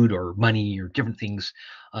food or money or different things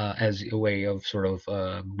as a way of sort of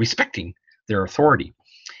respecting their authority.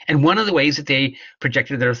 And one of the ways that they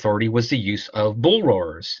projected their authority was the use of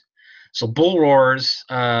bullroarers. So bullroarers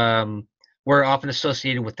were often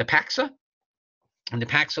associated with the Paxa, and the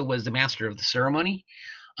Paxa was the master of the ceremony.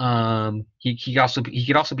 He could also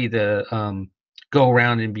be the go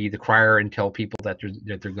around and be the crier and tell people that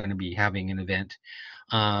they're going to be having an event.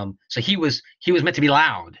 So he was meant to be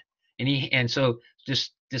loud, and so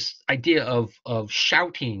this idea of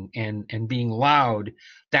shouting and being loud,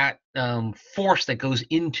 that force that goes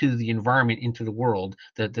into the environment, into the world,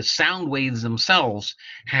 the sound waves themselves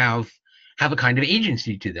have a kind of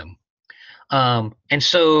agency to them. And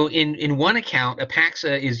so in one account, a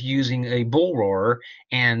Paxa is using a bullroarer,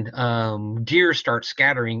 and deer start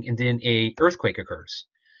scattering, and then a earthquake occurs.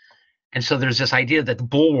 And so there's this idea that the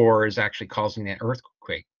bullroarer is actually causing that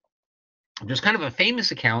earthquake. There's kind of a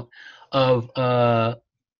famous account of Mount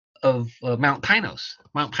Pinos.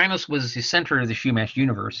 Mount Pinos was the center of the Chumash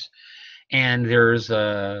universe, and there's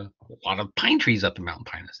a lot of pine trees up in Mount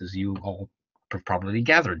Pinos, as you all probably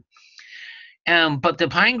gathered. But the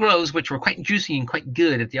pine groves, which were quite juicy and quite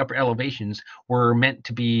good at the upper elevations, were meant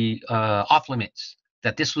to be off limits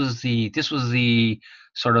that this was the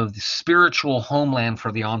sort of the spiritual homeland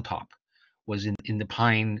for the Ontop, was in the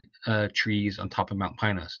pine trees on top of Mount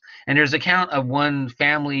Pinus. And there's an account of one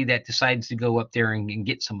family that decides to go up there and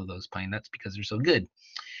get some of those pine nuts because they're so good.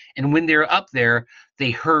 And when they're up there,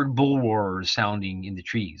 they heard bullroarers sounding in the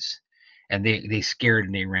trees, and they scared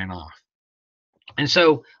and they ran off. And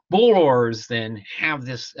so bullroarers then have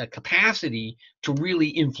this capacity to really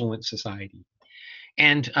influence society.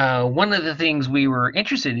 And one of the things we were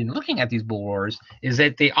interested in looking at these bullroarers is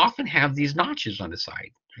that they often have these notches on the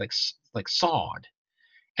side, like sawed.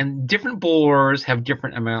 And different bullroarers have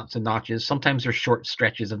different amounts of notches. Sometimes they're short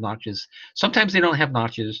stretches of notches. Sometimes they don't have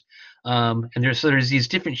notches. And there's these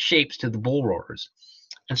different shapes to the bullroarers.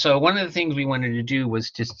 And so one of the things we wanted to do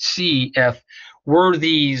was to see if were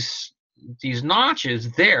these notches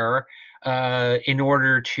there in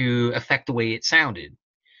order to affect the way it sounded.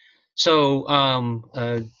 So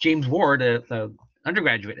James Ward, an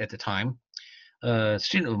undergraduate at the time, a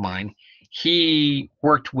student of mine, he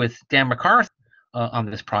worked with Dan McCarthy on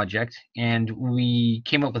this project, and we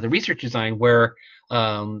came up with a research design where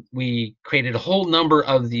we created a whole number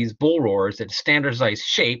of these bullroarers that standardized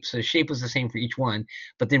shapes. So the shape was the same for each one,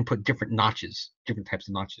 but then put different notches, different types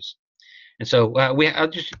of notches. And so I'll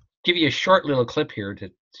just give you a short little clip here to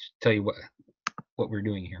tell you what we're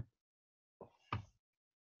doing here.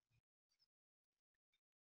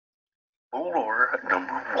 Bullroarer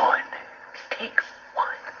number 1. Take 1.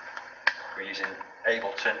 We're using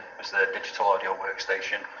Ableton as the digital audio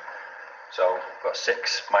workstation. So we've got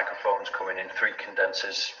 6 microphones coming in, 3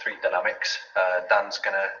 condensers, 3 dynamics. Dan's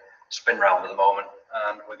going to spin round at the moment,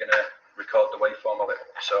 and we're going to record the waveform of it.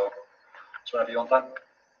 So whenever you want, Dan.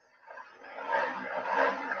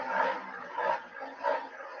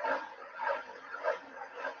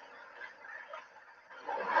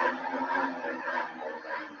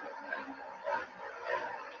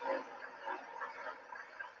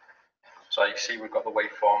 So you can see we've got the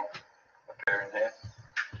waveform appearing here.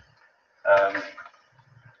 You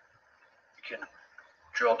can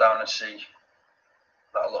drill down and see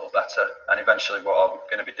that a little better, and eventually what I'm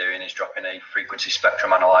going to be doing is dropping a frequency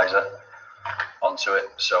spectrum analyzer onto it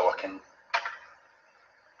so I can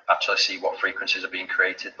actually see what frequencies are being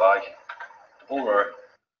created by the bullroarer.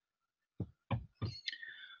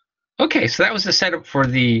 Okay, so that was the setup for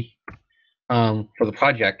the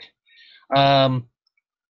project.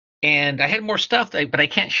 And I had more stuff, but I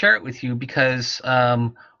can't share it with you because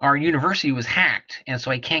our university was hacked, and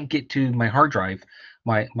so I can't get to my hard drive,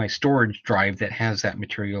 my storage drive that has that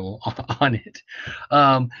material on it.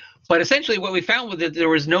 But essentially, what we found was that there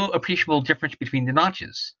was no appreciable difference between the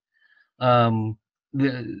notches. So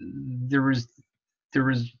the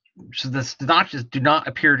notches do not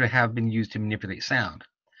appear to have been used to manipulate sound.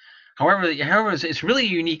 However, it's really a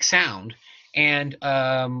unique sound. And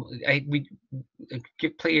we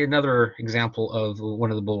play another example of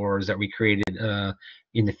one of the bullroarers that we created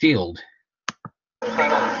in the field.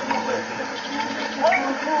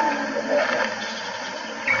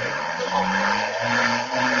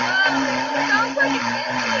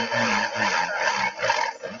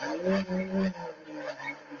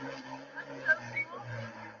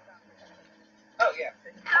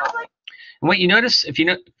 And what you notice, if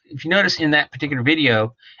you notice in that particular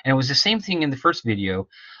video, and it was the same thing in the first video,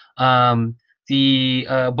 the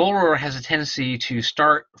bullroarer has a tendency to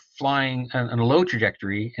start flying on a low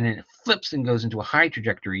trajectory, and then it flips and goes into a high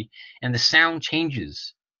trajectory, and the sound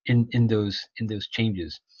changes in those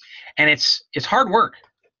changes, and it's hard work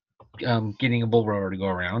getting a bullroarer to go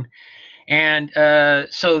around. And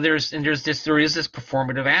so there is this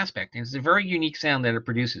performative aspect, and it's a very unique sound that it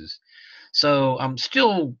produces. So I'm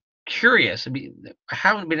still curious. I mean, I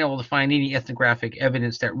haven't been able to find any ethnographic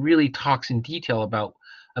evidence that really talks in detail about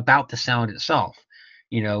the sound itself,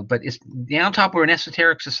 but it's the Ontop were an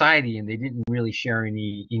esoteric society, and they didn't really share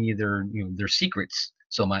any of their secrets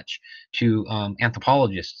so much to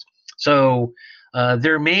anthropologists. So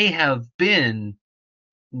there may have been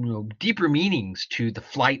deeper meanings to the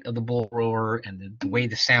flight of the bullroarer and the way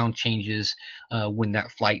the sound changes when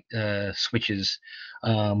that flight switches,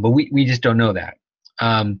 but we just don't know that.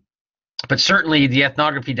 But certainly the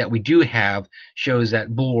ethnography that we do have shows that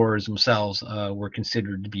bullroarers themselves were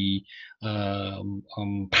considered to be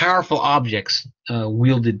powerful objects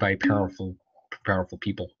wielded by powerful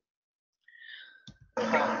people.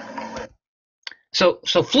 So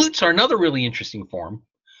flutes are another really interesting form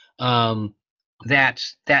that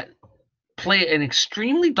play an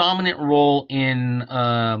extremely dominant role in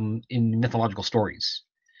mythological stories.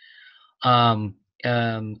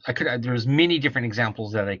 There's many different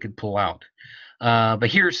examples that I could pull out. But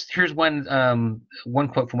here's one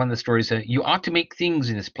quote from one of the stories. You ought to make things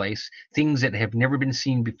in this place, things that have never been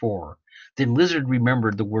seen before. Then Lizard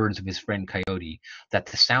remembered the words of his friend Coyote, that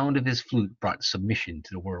the sound of his flute brought submission to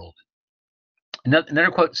the world.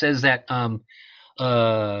 Another quote says that the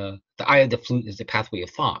eye of the flute is the pathway of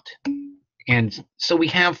thought. And so we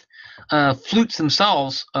have flutes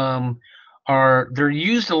themselves they're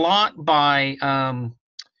used a lot by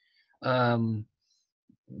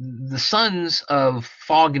the sons of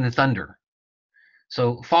Fog and Thunder.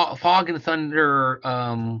 So Fog and Thunder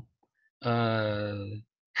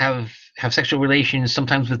have sexual relations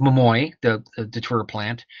sometimes with Momoy, the datura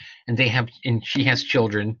plant, and she has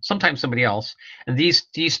children, sometimes somebody else. And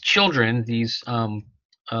these children,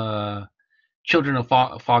 children of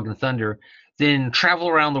Fog and Thunder, then travel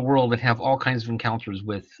around the world and have all kinds of encounters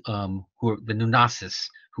with who are the Nunasis,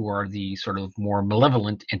 who are the sort of more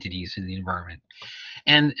malevolent entities in the environment.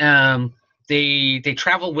 And they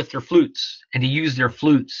travel with their flutes, and they use their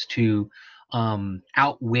flutes to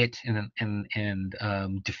outwit and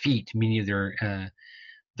defeat many of their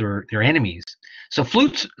enemies. So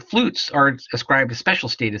flutes are ascribed a special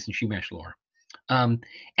status in Chumash lore.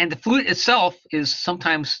 And the flute itself is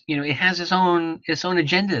sometimes, it has its own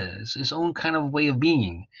agendas, its own kind of way of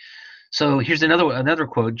being. So here's another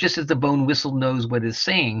quote: "Just as the bone whistle knows what it's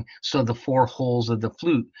saying, so the four holes of the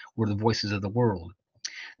flute were the voices of the world."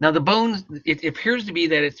 Now the bones, it appears to be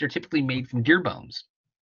that they're typically made from deer bones.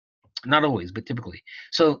 Not always, but typically.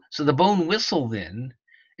 So the bone whistle then,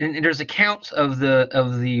 and there's accounts of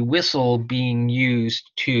the whistle being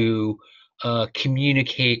used to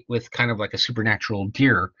communicate with kind of like a supernatural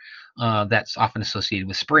deer that's often associated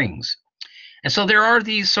with springs. And so there are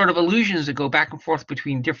these sort of illusions that go back and forth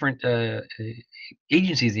between different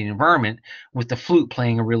agencies in the environment, with the flute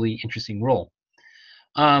playing a really interesting role.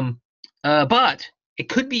 But it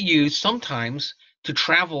could be used sometimes to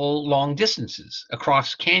travel long distances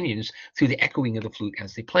across canyons through the echoing of the flute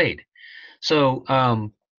as they played. So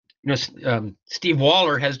Steve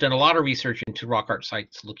Waller has done a lot of research into rock art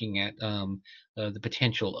sites, looking at the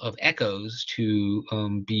potential of echoes to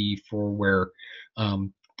be for where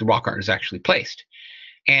the rock art is actually placed.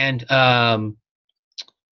 And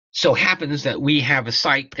so happens that we have a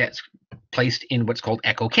site that's placed in what's called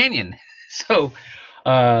Echo Canyon. So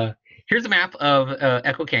here's a map of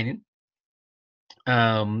Echo Canyon.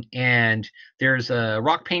 And there's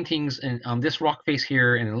rock paintings on this rock face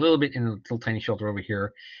here, and a little bit in a little tiny shelter over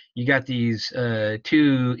here. You got these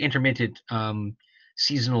two intermittent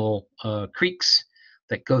seasonal creeks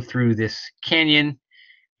that go through this canyon.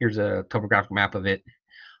 Here's a topographic map of it.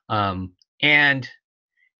 And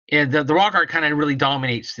the rock art kind of really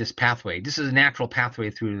dominates this pathway. This is a natural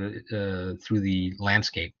pathway through the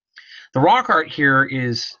landscape. The rock art here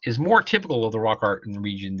is more typical of the rock art in the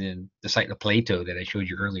region than the site of Pleito that I showed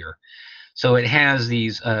you earlier. So it has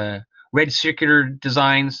these red circular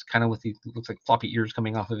designs, kind of with looks like floppy ears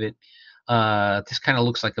coming off of it. This kind of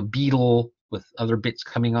looks like a beetle with other bits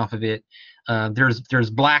coming off of it. There's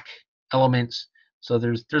black elements. So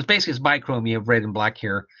there's basically this bichromia of red and black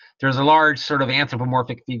here. There's a large sort of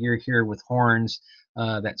anthropomorphic figure here with horns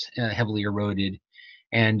that's heavily eroded.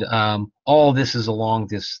 And all this is along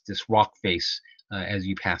this rock face as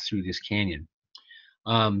you pass through this canyon.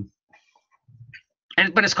 But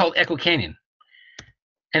it's called Echo Canyon.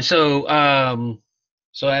 And so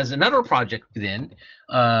as another project then,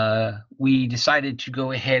 we decided to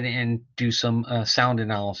go ahead and do some sound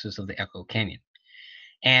analysis of the Echo Canyon.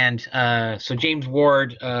 And so James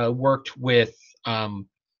Ward worked with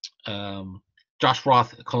Josh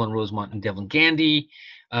Roth, Cullen Rosemont, and Devlin Gandy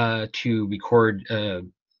to record, to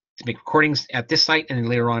make recordings at this site, and then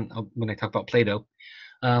later on when I talk about Pleito.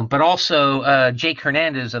 But also Jake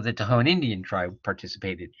Hernandez of the Tejon Indian tribe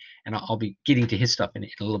participated, and I'll be getting to his stuff in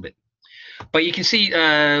a little bit. But you can see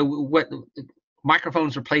what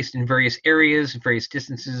microphones are placed in various areas, various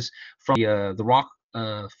distances from the rock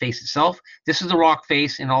face itself. This is the rock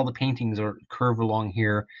face, and all the paintings are curved along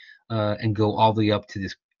here and go all the way up to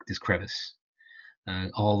this crevice.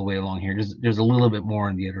 All the way along here. There's a little bit more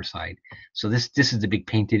on the other side. So this is the big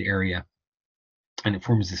painted area, and it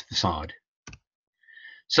forms this facade.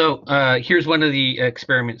 So here's one of the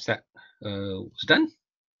experiments that was done.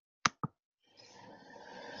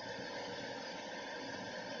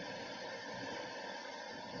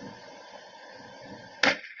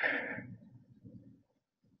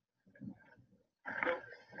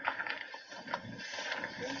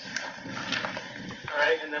 All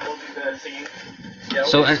right, and then we'll do the singing. Yeah,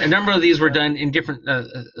 so a number of these were done in different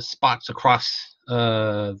spots across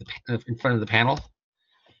in front of the panel.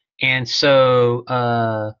 And so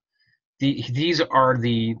these are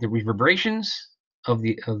the reverberations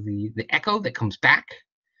the echo that comes back.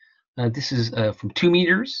 This is from 2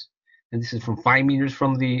 meters, and this is from 5 meters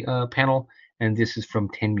from the panel, and this is from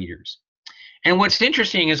 10 meters. And what's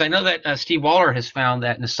interesting is I know that Steve Waller has found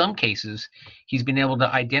that in some cases he's been able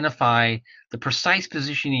to identify the precise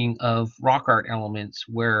positioning of rock art elements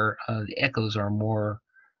where the echoes are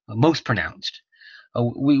most pronounced.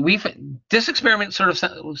 This experiment sort of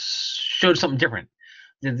showed something different.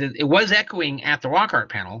 It was echoing at the rock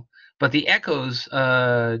art panel, but the echoes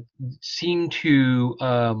seem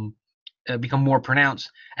to become more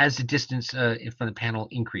pronounced as the distance from the panel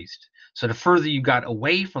increased. So the further you got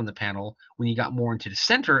away from the panel, when you got more into the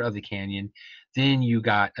center of the canyon, then you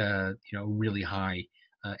got really high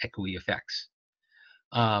echoey effects.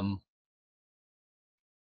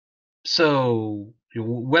 So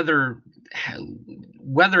whether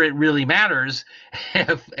it really matters,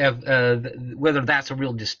 whether that's a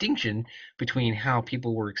real distinction between how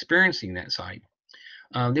people were experiencing that site.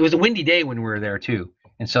 It was a windy day when we were there too,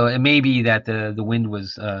 and so it may be that the wind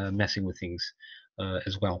was messing with things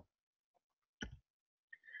as well.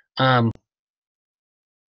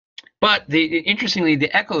 But interestingly,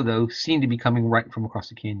 the echo though seemed to be coming right from across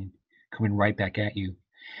the canyon, coming right back at you.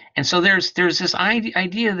 And so there's this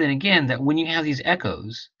idea then again that when you have these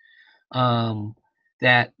echoes,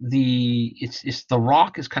 that it's the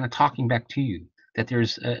rock is kind of talking back to you, that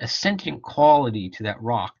there's a sentient quality to that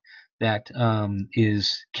rock that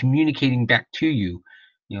is communicating back to you,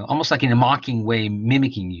 almost like in a mocking way,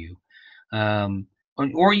 mimicking you.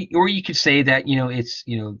 Or you could say that it's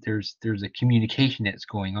there's a communication that's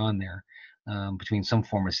going on there between some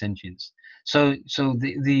form of sentience. So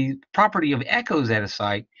the property of echoes at a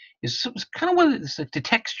site is kind of the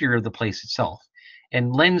texture of the place itself,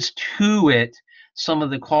 and lends to it some of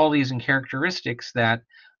the qualities and characteristics that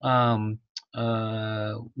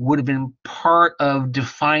would have been part of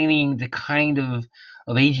defining the kind of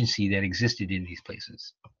agency that existed in these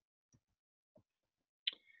places.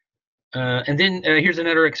 And then here's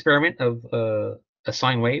another experiment of a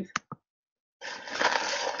sine wave.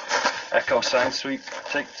 Echo sine sweep,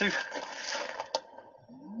 take 2.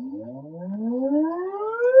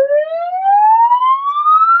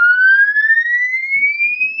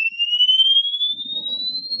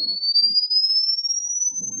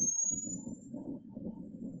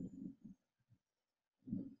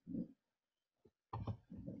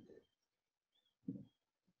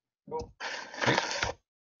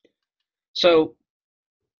 So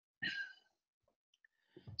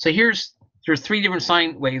there's 3 different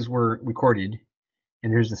sine waves were recorded,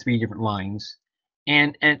 and there's the 3 different lines,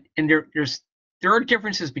 and there are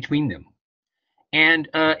differences between them, and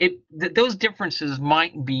those differences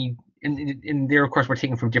might be, and there of course we're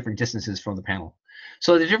taken from different distances from the panel.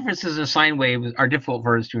 So the differences in sine waves are difficult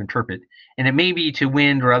for us to interpret, and it may be to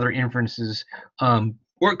wind or other inferences,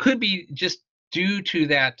 or it could be just due to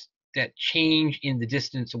that change in the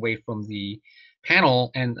distance away from the panel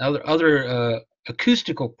and other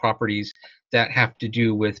acoustical properties that have to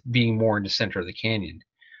do with being more in the center of the canyon.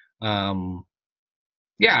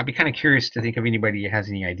 Yeah, I'd be kind of curious to think if anybody has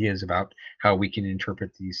any ideas about how we can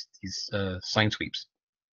interpret these sine sweeps.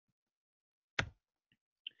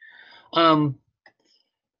 But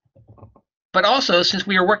also, since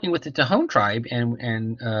we are working with the Tejon tribe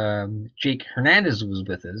and Jake Hernandez was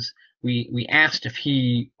with us, we asked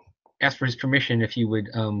for his permission if he would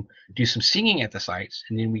do some singing at the sites,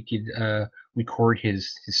 and then we could record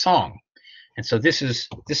his song. And so this is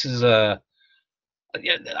I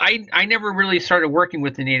never really started working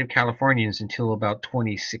with the Native Californians until about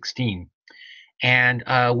 2016. And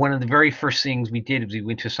one of the very first things we did was we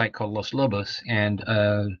went to a site called Los Lobos, and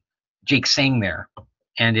Jake sang there.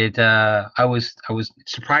 And it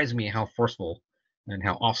surprised me how forceful and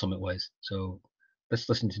how awesome it was. So let's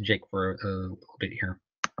listen to Jake for a little bit here.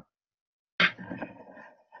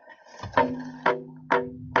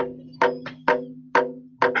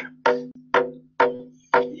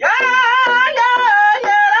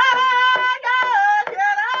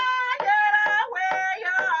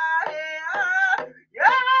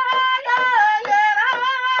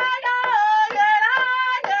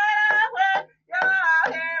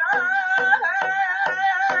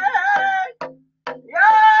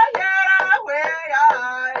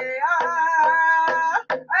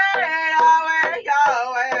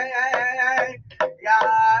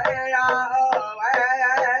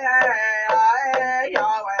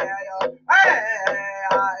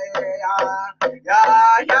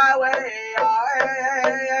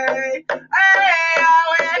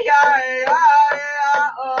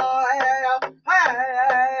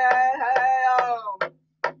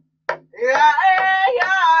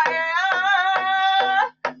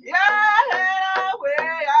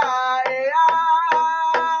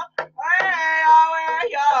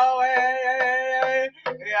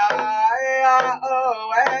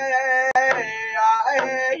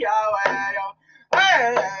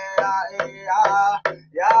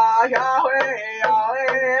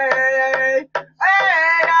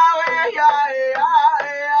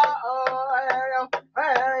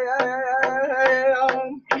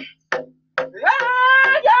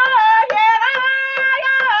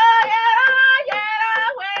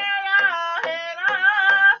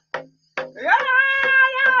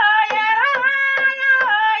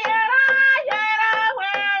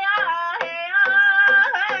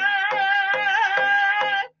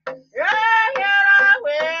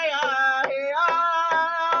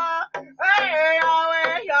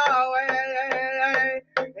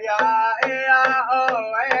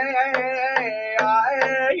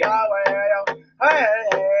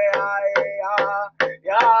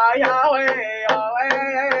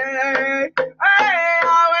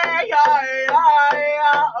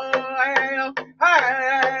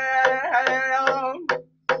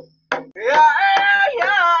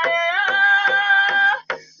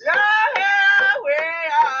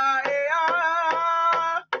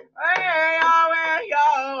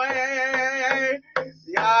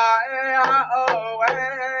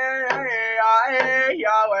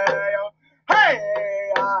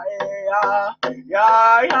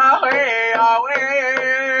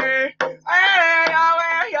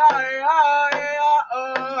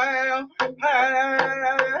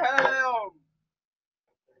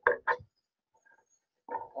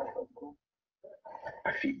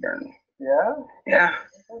 My feet burn. Yeah? Yeah.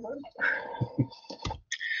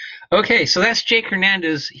 Okay, so that's Jake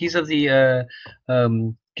Hernandez. He's of the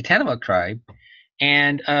Gitanomuk tribe,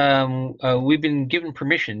 and we've been given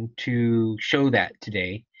permission to show that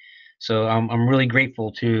today. So I'm really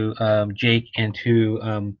grateful to Jake and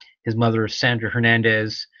to his mother, Sandra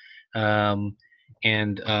Hernandez, and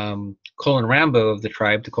Colin Rambo of the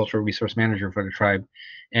tribe, the cultural resource manager for the tribe,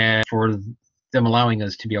 and for them allowing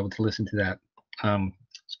us to be able to listen to that,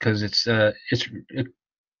 because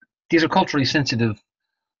these are culturally sensitive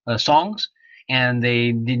songs, and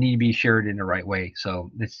they need to be shared in the right way. So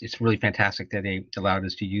it's really fantastic that they allowed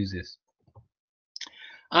us to use this.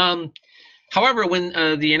 However, when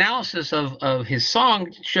the analysis of his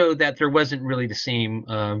song showed that there wasn't really the same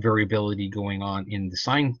variability going on in the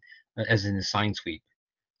sign as in the sign sweep.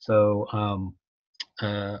 So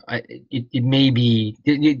it may be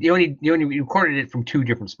they only recorded it from 2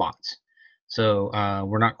 different spots. So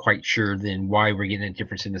we're not quite sure then why we're getting a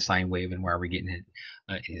difference in the sine wave and why we're getting it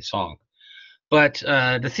in the song. But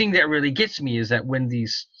the thing that really gets me is that when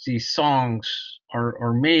these songs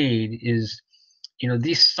are made is,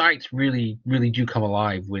 these sites really do come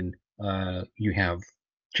alive when you have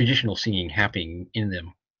traditional singing happening in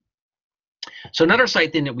them. So another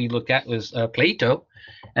site then that we looked at was Pleito,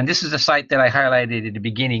 and this is a site that I highlighted at the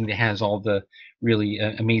beginning that has all the really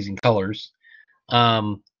amazing colors.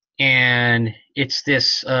 And it's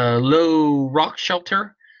this low rock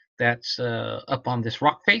shelter that's up on this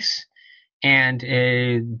rock face,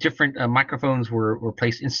 and different microphones were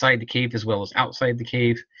placed inside the cave as well as outside the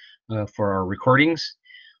cave for our recordings.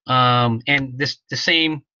 And the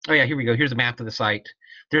same, oh yeah, here we go. Here's a map of the site.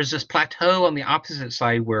 There's this plateau on the opposite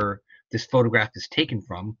side where this photograph is taken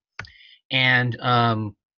from, and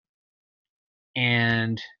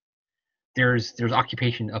there's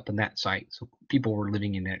occupation up in that site, so people were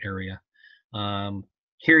living in that area.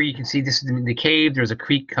 Here you can see this is the cave. There's a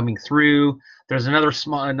creek coming through. There's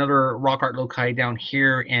another rock art loci down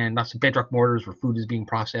here, and lots of bedrock mortars where food is being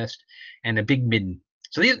processed, and a big midden.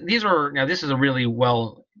 So these are, now this is a really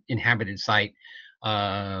well inhabited site.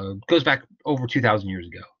 Goes back over 2,000 years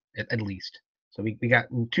ago at least. So we got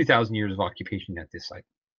 2,000 years of occupation at this site.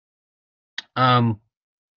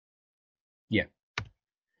 Yeah.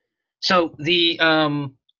 So the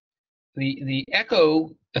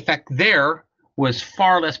echo effect there was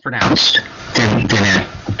far less pronounced than at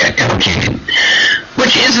Echo Canyon,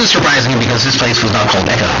 which isn't surprising because this place was not called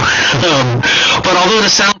Echo. But although the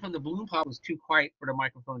sound from the balloon pop was too quiet for the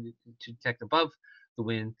microphone to detect above the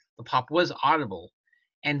wind, the pop was audible.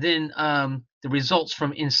 And then the results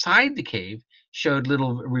from inside the cave showed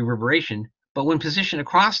little reverberation, but when positioned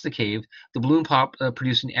across the cave, the balloon pop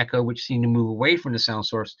produced an echo which seemed to move away from the sound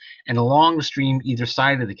source and along the stream either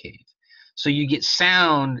side of the cave. So you get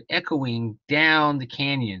sound echoing down the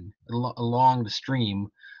canyon, along the stream,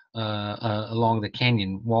 along the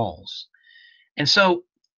canyon walls. And so,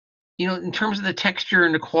 in terms of the texture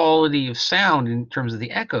and the quality of sound, in terms of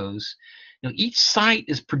the echoes, each site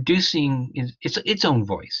is producing its own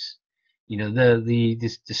voice. The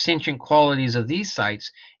sentient qualities of these sites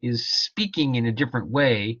is speaking in a different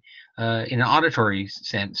way, in an auditory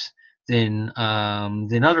sense, than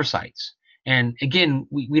other sites. And again,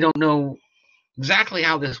 we don't know exactly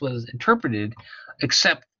how this was interpreted,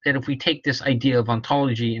 except that if we take this idea of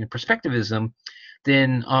ontology and perspectivism,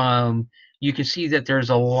 then you can see that there's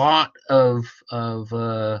a lot of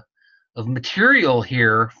material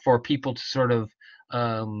here for people to sort of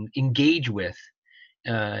engage with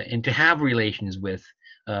and to have relations with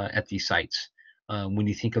at these sites when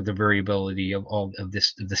you think of the variability of all of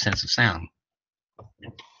this, of the sense of sound.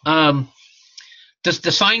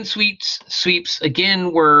 The sign sweeps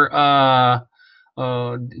again were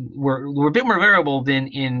a bit more variable than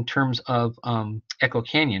in terms of Echo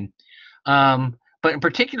Canyon, but in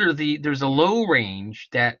particular there's a low range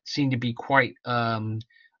that seemed to be quite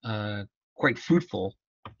fruitful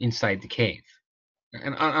inside the cave,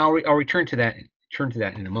 and I'll return to that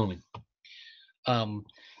in a moment.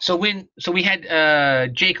 So we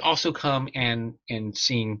had Jake also come and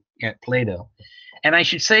sing at Pleito, and I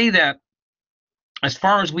should say that as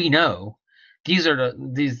far as we know, these are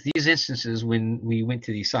these instances when we went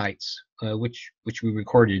to these sites, which we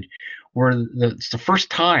recorded, were it's the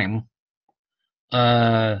first time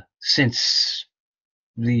since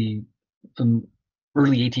the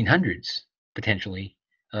early 1800s, potentially,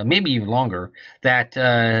 maybe even longer, that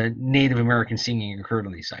Native American singing occurred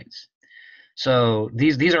on these sites. So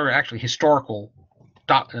these are actually historical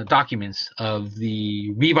documents of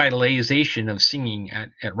the revitalization of singing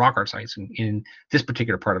at rock art sites in this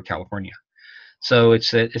particular part of California. So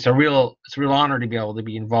it's a real honor to be able to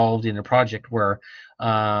be involved in a project where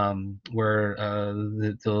the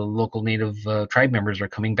local Native tribe members are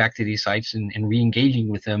coming back to these sites and re-engaging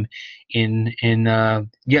with them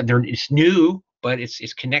it's new, but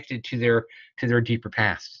it's connected to their deeper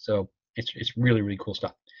past. So it's really cool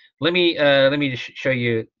stuff. Let me just show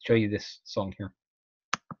you this song here.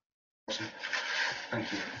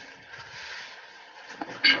 Thank you.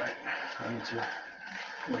 Right, I need to.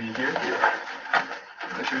 What do you do?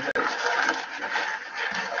 What's your head?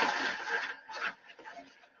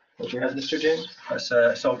 What's your head, Mr. James?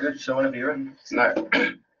 That's all good. So whenever you're ready. No.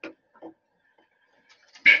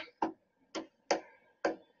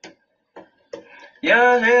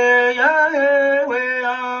 Ya hey we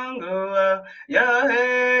angua. Ya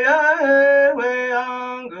hey we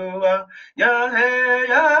angua. Ya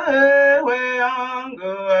hey we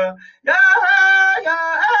angua. Ya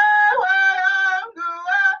hey we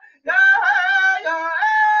angua. Ya hey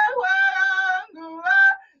we angua.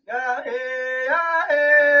 Ya hey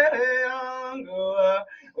angua.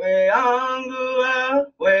 We angua.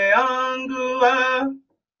 We angua.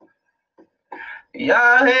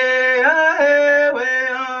 Ya hey we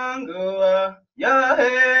angua. Ya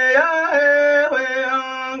hey we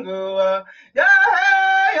angua. Ya hey we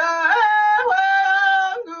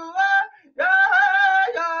angua. Ya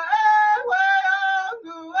hey we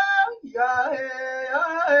angua. Ya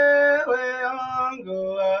hey we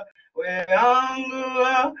angua. We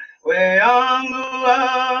angua. We angua.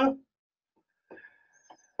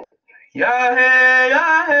 Ya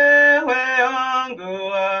hey we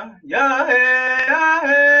angua. Ya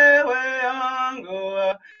hey we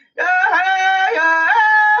angua. Ya hey we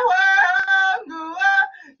angua.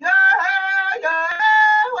 Ya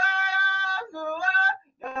hey we angua.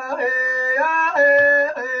 Ya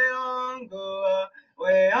hey angua.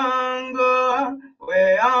 We angua. We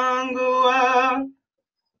angua.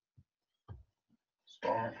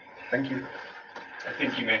 Thank you. I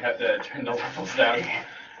think you may have to turn the levels down.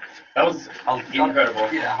 That was incredible.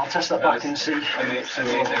 I'll test that back and see.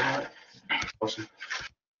 Amazing. Awesome.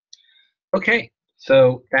 Okay,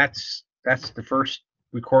 so that's the first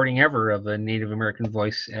recording ever of a Native American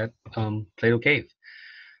voice at Pleito Cave.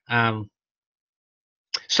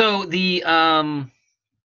 So the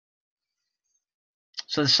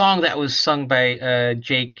song that was sung by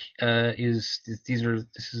Jake this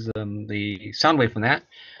is the sound wave from that,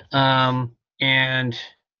 and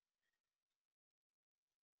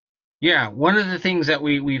yeah, one of the things that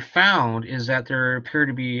we found is that there appeared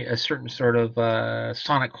to be a certain sort of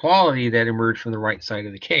sonic quality that emerged from the right side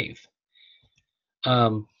of the cave.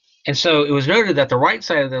 And so it was noted that the right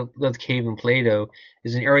side of the cave in Pleito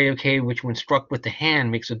is an area of cave which, when struck with the hand,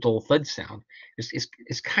 makes a dull thud sound.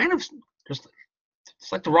 It's kind of just,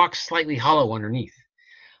 it's like the rock's slightly hollow underneath.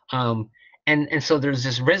 And so there's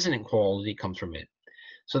this resonant quality that comes from it.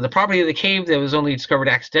 So the property of the cave that was only discovered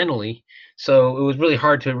accidentally, so it was really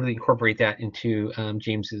hard to really incorporate that into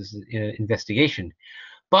James's investigation.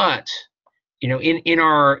 But in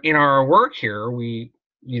our work here, we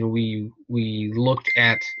looked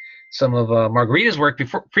at some of Margarita's work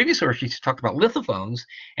previously, where she talked about lithophones,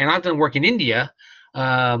 and I've done work in India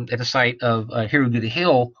at the site of Hirugudi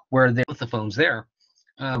Hill, where there are lithophones there.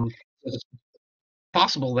 It's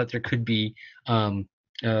possible that there could be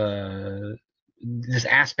this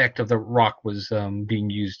aspect of the rock was being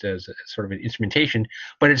used as a sort of an instrumentation,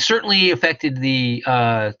 but it certainly affected the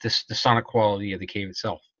sonic quality of the cave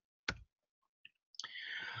itself.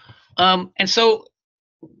 And so,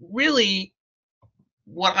 really,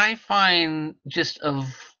 what I find just of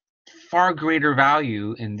far greater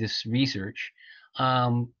value in this research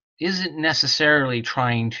isn't necessarily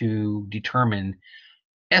trying to determine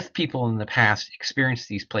if people in the past experienced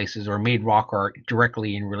these places or made rock art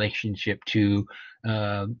directly in relationship to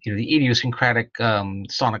the idiosyncratic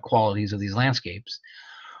sonic qualities of these landscapes,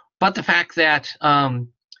 but the fact that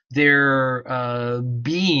they're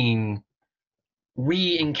being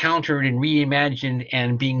re-encountered and reimagined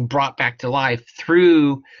and being brought back to life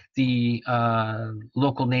through the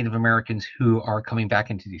local Native Americans who are coming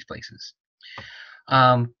back into these places.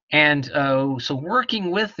 So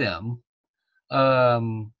working with them,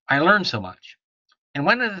 I learned so much. And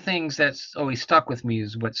one of the things that's always stuck with me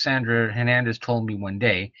is what Sandra Hernandez told me one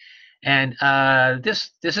day. And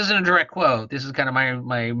this isn't a direct quote. This is kind of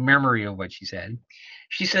my memory of what she said.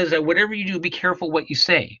 She says that whatever you do, be careful what you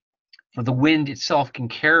say, for the wind itself can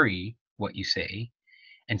carry what you say,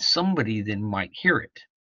 and somebody then might hear it,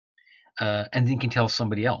 and then can tell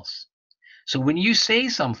somebody else. So when you say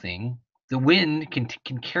something, the wind can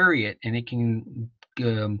carry it, and it can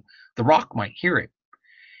the rock might hear it,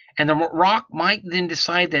 and the rock might then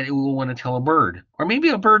decide that it will want to tell a bird, or maybe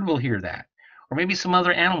a bird will hear that, or maybe some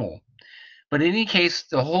other animal. But in any case,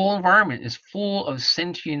 the whole environment is full of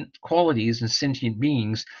sentient qualities and sentient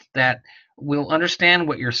beings that will understand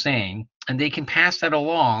what you're saying, and they can pass that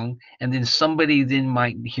along, and then somebody then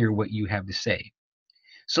might hear what you have to say.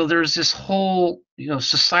 So there's this whole,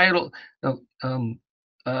 societal,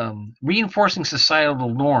 reinforcing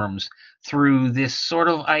societal norms through this sort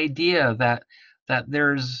of idea that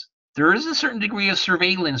there is a certain degree of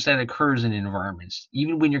surveillance that occurs in environments,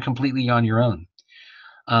 even when you're completely on your own.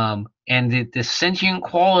 And the sentient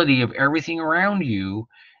quality of everything around you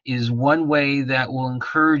is one way that will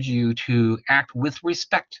encourage you to act with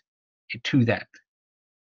respect to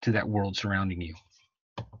that world surrounding you.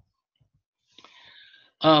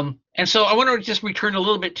 And so I want to just return a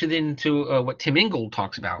little bit to what Tim Ingold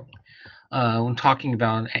talks about when talking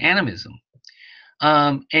about animism.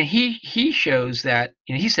 And he shows that,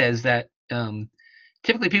 he says that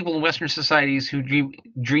typically people in Western societies who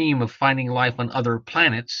dream of finding life on other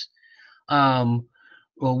planets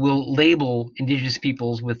will label indigenous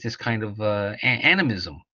peoples with this kind of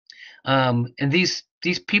animism. And these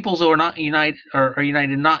peoples are not united, are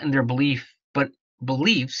united not in their belief, but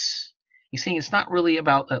beliefs. He's saying it's not really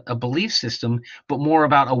about a belief system, but more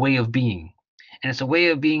about a way of being. And it's a way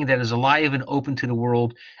of being that is alive and open to the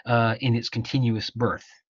world in its continuous birth.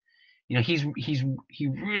 He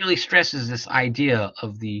really stresses this idea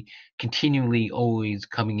of the continually always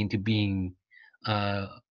coming into being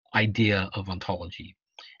idea of ontology.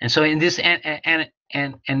 And so in this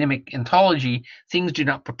animic ontology, things do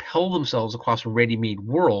not propel themselves across a ready-made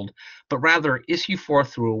world, but rather issue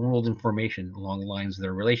forth through a world in formation along the lines of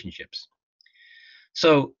their relationships.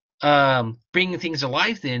 So bringing things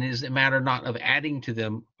alive then is a matter not of adding to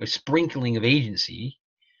them a sprinkling of agency,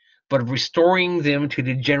 but of restoring them to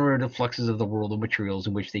the generative fluxes of the world of materials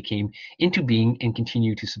in which they came into being and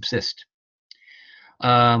continue to subsist.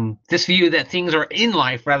 This view that things are in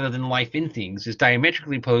life rather than life in things is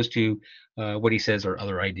diametrically opposed to what he says are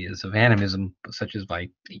other ideas of animism, such as by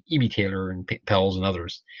E.B. Taylor and Pels and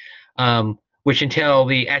others, which entail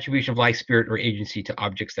the attribution of life, spirit, or agency to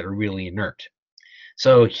objects that are really inert.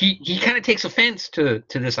 So he kind of takes offense to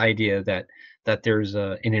this idea that there's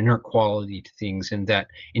an inert quality to things, and that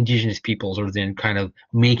indigenous peoples are then kind of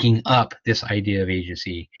making up this idea of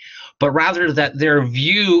agency, but rather that their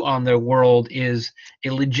view on the world is a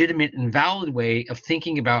legitimate and valid way of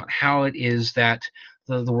thinking about how it is that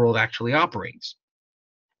the world actually operates.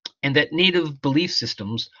 And that native belief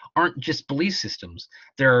systems aren't just belief systems.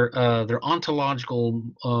 They're ontological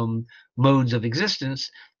modes of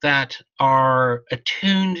existence that are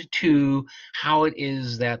attuned to how it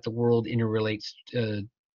is that the world interrelates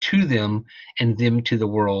to them, and them to the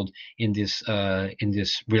world in this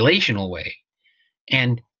relational way.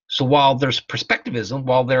 And so while there's perspectivism,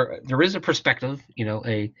 while there is a perspective,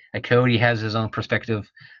 a coyote has his own perspective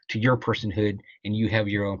to your personhood, and you have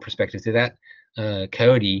your own perspective to that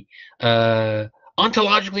coyote.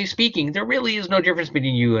 Ontologically speaking, there really is no difference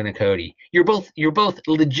between you and a coyote. You're both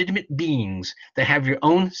legitimate beings that have your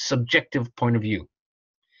own subjective point of view.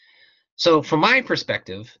 So from my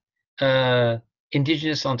perspective,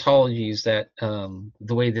 indigenous ontologies, that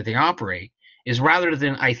the way that they operate is, rather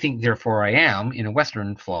than I think therefore I am in a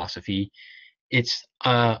Western philosophy, it's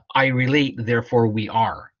I relate therefore we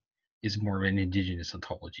are. is more of an indigenous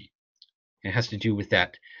ontology. It has to do with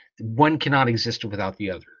that one cannot exist without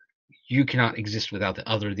the other. You cannot exist without the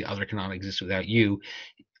other cannot exist without you.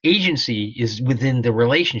 Agency is within the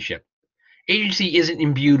relationship. Agency isn't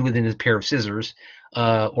imbued within a pair of scissors,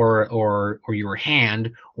 or your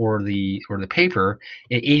hand, or the paper.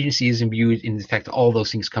 Agency is imbued in the fact that all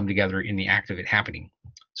those things come together in the act of it happening.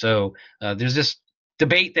 So there's this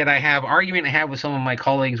argument I have with some of my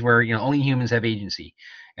colleagues where only humans have agency,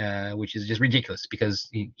 which is just ridiculous because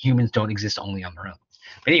humans don't exist only on their own.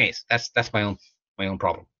 But anyways, that's my own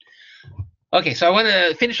problem. Okay, so I want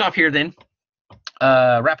to finish off here then.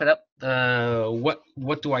 Wrap it up.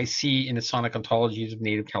 What do I see in the sonic ontologies of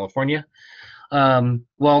Native California?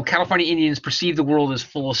 Well, California Indians perceive the world as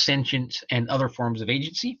full of sentience and other forms of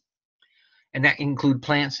agency, and that include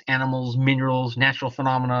plants, animals, minerals, natural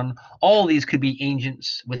phenomenon. All these could be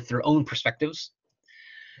agents with their own perspectives.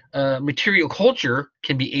 Material culture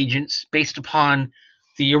can be agents based upon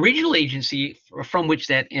the original agency from which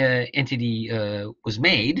that entity was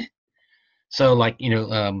made. So, like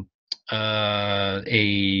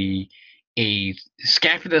a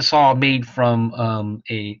scapula saw made from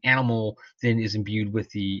an animal then is imbued with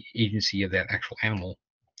the agency of that actual animal.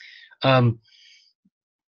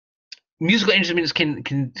 Musical instruments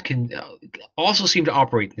can also seem to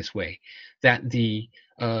operate in this way, that the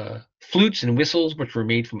flutes and whistles, which were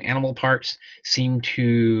made from animal parts, seem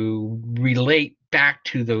to relate back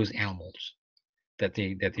to those animals that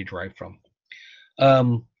they derive from.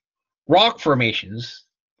 Rock formations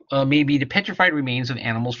may be the petrified remains of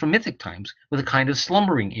animals from mythic times with a kind of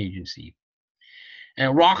slumbering agency.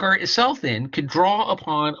 And rock art itself then could draw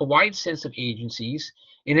upon a wide sense of agencies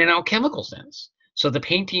in an alchemical sense. So the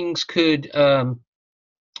paintings could have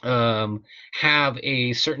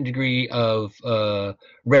a certain degree of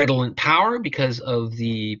redolent power because of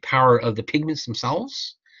the power of the pigments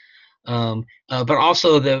themselves. But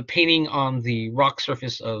also the painting on the rock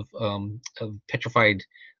surface of petrified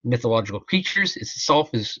mythological creatures itself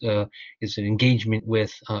is an engagement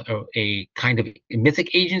with a kind of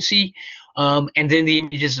mythic agency, and then the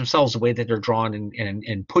images themselves, the way that they're drawn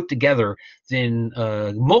and put together, then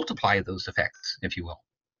multiply those effects, if you will.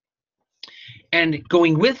 And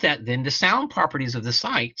going with that, then the sound properties of the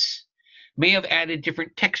sites may have added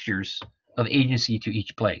different textures of agency to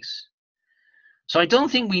each place. So I don't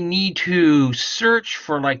think we need to search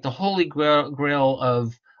for like the holy grail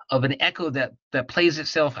of an echo that plays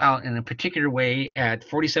itself out in a particular way at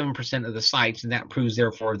 47% of the sites, and that proves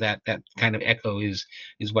therefore that kind of echo is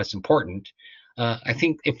what's important. I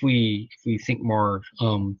think if we think more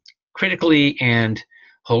critically and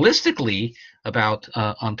holistically about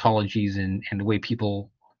ontologies and the way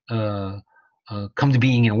people come to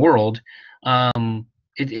being in a world,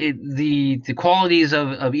 the qualities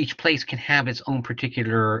of each place can have its own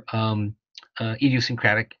particular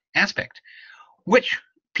idiosyncratic aspect, which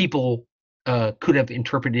people could have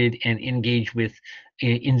interpreted and engaged with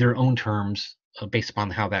in their own terms based upon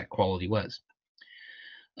how that quality was.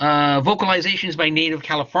 Vocalizations by Native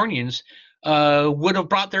Californians would have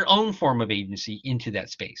brought their own form of agency into that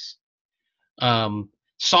space.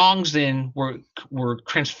 Songs then were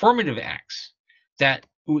transformative acts that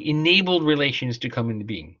enabled relations to come into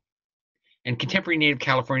being. And contemporary Native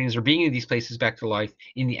Californians are bringing these places back to life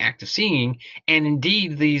in the act of singing. And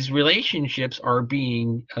indeed, these relationships are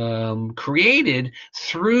being created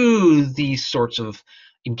through these sorts of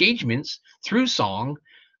engagements, through song,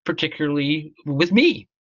 particularly with me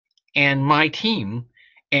and my team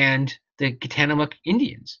and the Tejon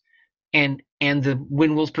Indians and the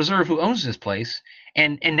Windwills Preserve, who owns this place,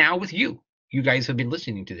 and now with you. You guys have been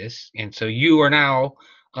listening to this, and so you are now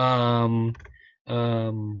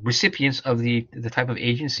recipients of the type of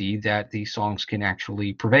agency that these songs can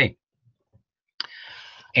actually purvey.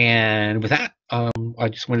 And with that, I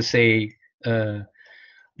just want to say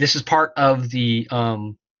this is part of the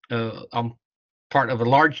I'm part of a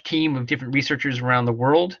large team of different researchers around the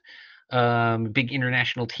world, a big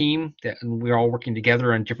international team that we're all working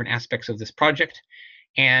together on different aspects of this project.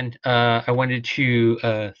 And I wanted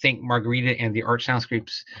to thank Margarita and the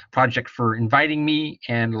Artsoundscapes project for inviting me.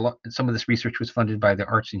 And some of this research was funded by the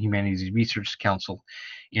Arts and Humanities Research Council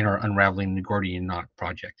in our Unraveling the Gordian Knot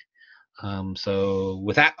project. So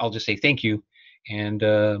with that, I'll just say thank you. And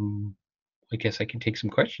I guess I can take some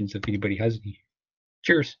questions if anybody has any.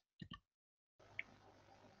 Cheers.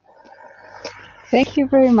 Thank you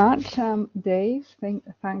very much, Dave.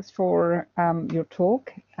 Thanks for your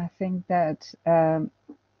talk. I think that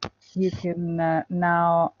you can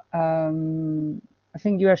now, I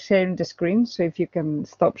think you are sharing the screen, so if you can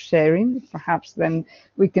stop sharing, perhaps then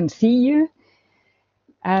we can see you.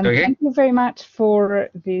 And Okay. thank you very much for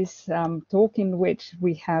this talk in which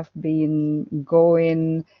we have been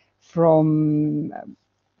going from,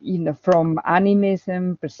 from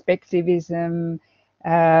animism, perspectivism,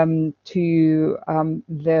 to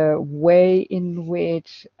the way in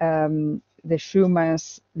which the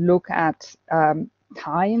Chumash look at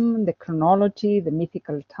time, the chronology, the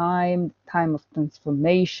mythical time of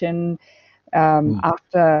transformation,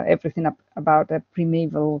 after everything about a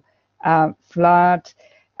primeval flood.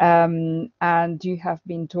 And you have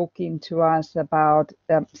been talking to us about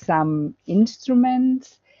some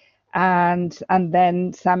instruments and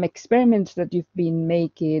then some experiments that you've been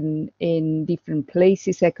making in different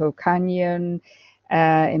places, Echo Canyon,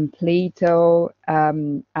 in Pleito,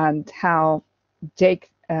 and how Jake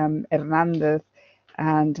Hernandez,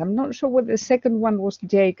 and I'm not sure whether the second one was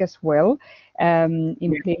Jake as well, in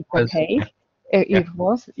Pleito Cave. It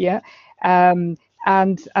was, yeah.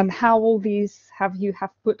 And how all these have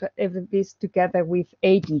put this together with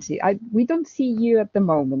agency. We don't see you at the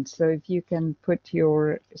moment, so if you can put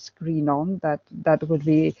your screen on, that would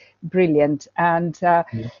be brilliant. And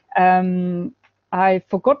I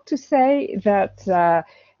forgot to say that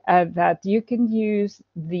that you can use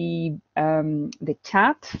the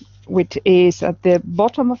chat, which is at the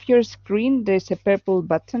bottom of your screen. There's a purple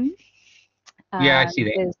button. Yeah, I see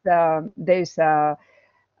that. There's a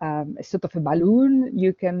sort of a balloon.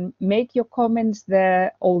 You can make your comments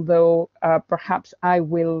there, although perhaps I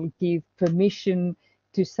will give permission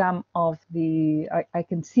to some of the, I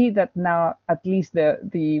can see that now at least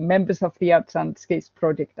the members of the Artsoundscapes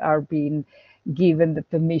project are being given the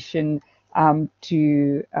permission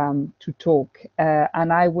to talk,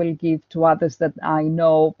 and I will give to others that I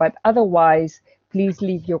know, but otherwise please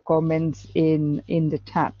leave your comments in the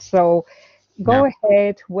chat. So go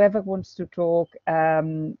ahead, whoever wants to talk.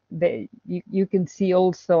 You can see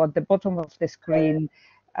also at the bottom of the screen.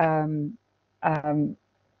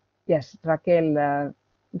 Yes, Raquel,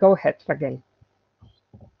 go ahead, Raquel.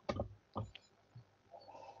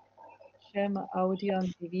 Share my audio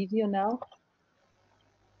and the video now.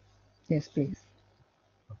 Yes, please.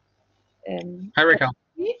 Hi, Raquel.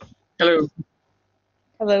 Hello.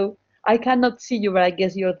 Hello. I cannot see you, but I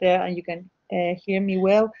guess you're there and you can hear me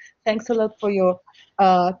well. Thanks a lot for your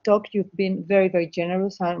talk. You've been very, very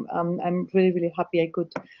generous. I'm really, really happy I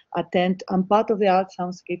could attend. I'm part of the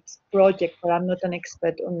Artsoundscapes project, but I'm not an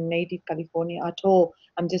expert on Native California at all.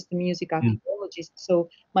 I'm just a music archaeologist. So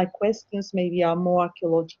my questions maybe are more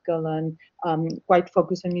archaeological and quite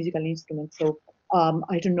focused on musical instruments. So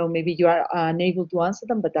I don't know, maybe you are unable to answer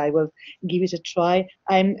them, but I will give it a try.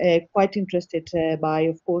 I'm quite interested by,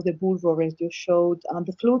 of course, the bullroarers you showed and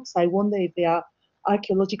the flutes. I wonder if they are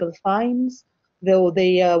archaeological finds, though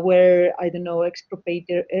they were, I don't know,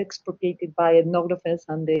 expropriated by ethnographers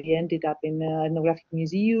and they ended up in ethnographic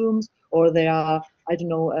museums, or they are, I don't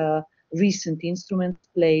know, recent instruments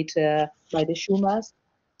played by the Chumash.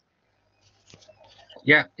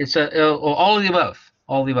 Yeah, it's all of the above.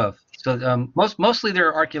 All of the above. So mostly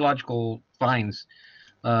they're archaeological finds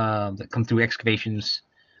that come through excavations,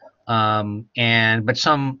 but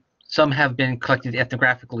some have been collected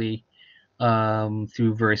ethnographically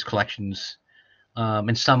through various collections,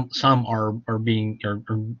 and some are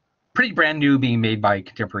pretty brand new, being made by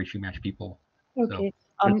contemporary Chumash people. Okay.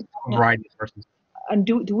 So, a variety of sources. And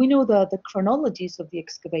do we know the chronologies of the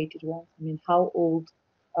excavated ones? I mean, how old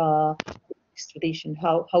this tradition?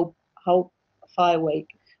 How far away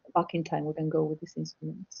back in time we can go with these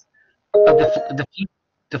instruments? The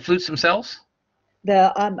flutes themselves?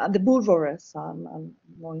 The bullroarers. I'm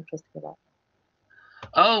more interested about.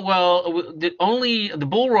 Oh well, the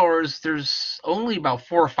bullroarers. There's only about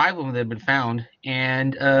 4 or 5 of them that have been found,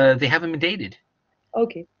 and they haven't been dated.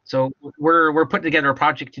 Okay. So we're putting together a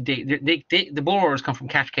project to date. The bullroarers come from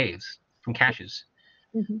caches.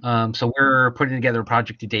 So we're putting together a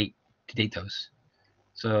project to date those.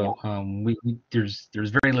 So there's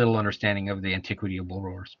very little understanding of the antiquity of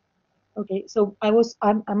bullroarers. Okay, so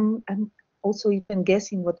I'm also even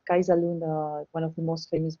guessing what Kaisa Lund, one of the most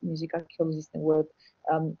famous music archaeologists in the world,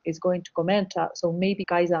 is going to comment. So maybe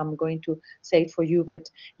Kaisa, I'm going to say it for you. But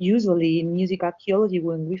usually in music archaeology,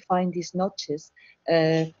 when we find these notches,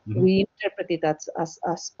 we interpret it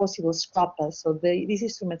as possible scrappers. So these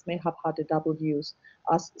instruments may have had a double use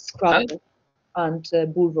as scrappers and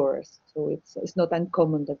bullroarers. So it's not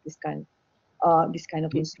uncommon that this kind of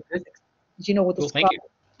instruments. Do you know what a scrapper?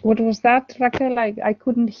 What was that, Raquel? I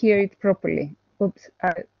couldn't hear it properly. Oops.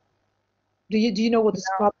 Do you know what a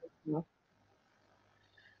scrapper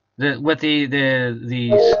is? What the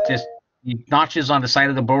notches on the side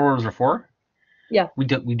of the bullroarers are for? Yeah. We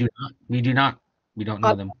don't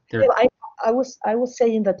know them. I was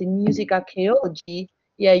saying that in music archaeology,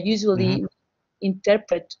 yeah, usually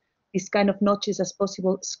interpret this kind of notches as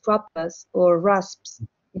possible scrapers or rasps,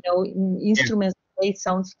 you know, in instruments that make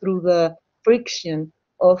sounds through the friction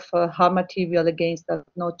of hard material against the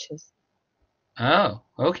notches. Oh,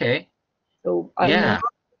 okay. So I don't know,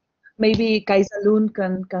 maybe Kaisa Lund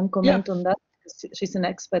can comment on that. She's an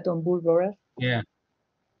expert on bullroarer. Yeah.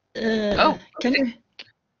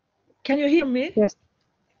 Can you hear me? Yes.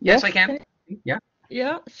 Yes, I can. Yeah.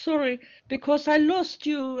 Yeah, sorry, because I lost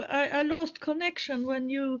you. I lost connection when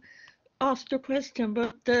you asked your question,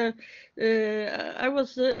 but I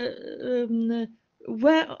was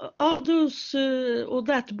where are those or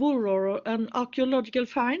that bullroarer an archaeological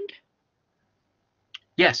find?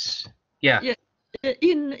 Yes. Yeah.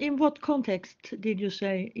 In what context did you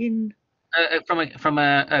say? In from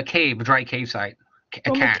a cave, a dry cave site.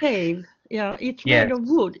 From a cave. Yeah, it's made of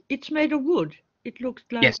wood. It's made of wood. It looks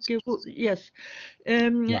like wood. Yes.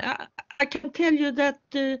 I can tell you that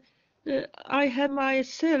I have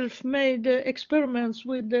myself made experiments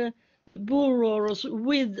with bullroarers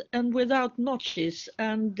with and without notches,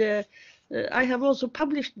 and I have also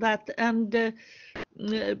published that. And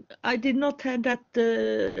I did not have that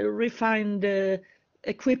refined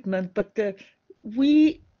equipment, but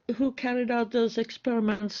we who carried out those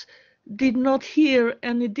experiments did not hear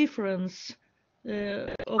any difference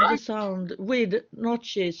of the sound with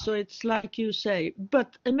notches, so it's like you say.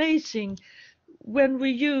 But amazing when we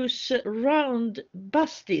use round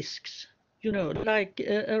bus discs, you know, like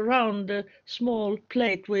a round small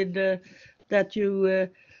plate with that you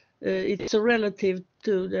it's a relative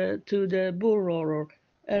to the bullroarer,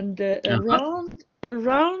 and a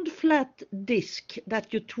round flat disc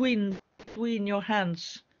that you twin between your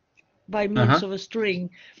hands by means of a string.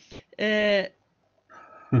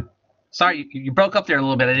 Sorry, you broke up there a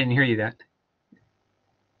little bit. I didn't hear you that.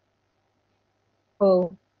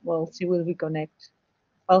 Oh, well, she will reconnect.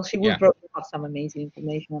 Well, she will probably have some amazing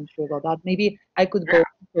information, I'm sure about that. Maybe I could go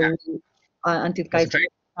until Kaisa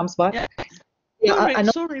comes back.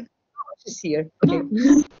 Sorry. She's here.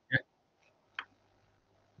 Okay.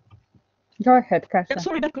 Go ahead, Kaisa.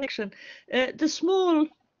 Sorry, bad connection. The small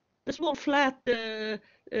flat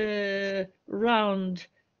round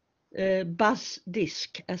bus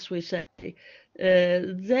disc, as we say,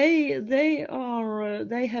 they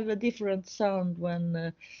have a different sound when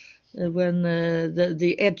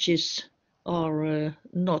the edges are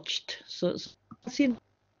notched. So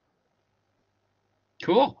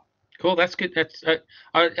cool. That's good. That's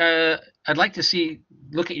I'd like to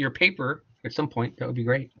look at your paper at some point. That would be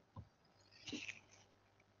great.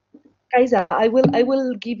 Kaisa, I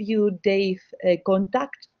will give you Dave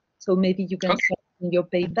contact, so maybe you can send in your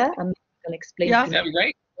paper and you can explain. Yeah, that'd be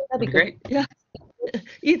great. That'd be great. Yeah,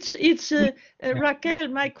 it's Raquel,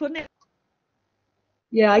 my connect.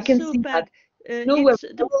 Yeah, I can see bad. that. No,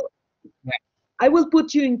 I will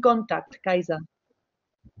put you in contact, Kaisa.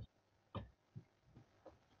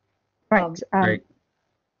 Right.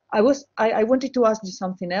 I wanted to ask you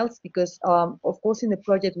something else because, of course, in the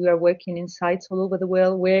project we are working in sites all over the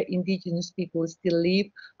world where indigenous people still live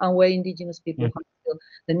and where indigenous people have still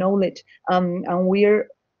the knowledge. And we're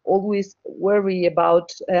always worried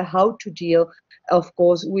about how to deal, of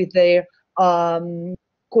course, with their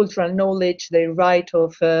cultural knowledge, their right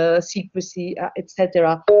of secrecy,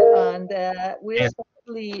 etc. And we're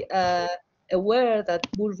especially aware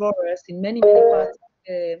that bullroarers in many parts.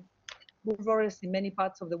 Bullroarers in many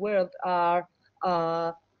parts of the world are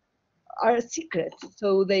secret,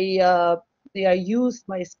 so they are used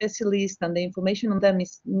by specialists, and the information on them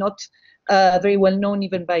is not very well known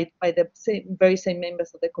even by the very same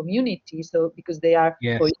members of the community. So because they are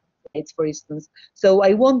for instance. So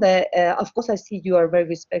I wonder, of course, I see you are very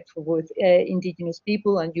respectful with indigenous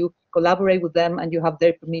people, and you collaborate with them, and you have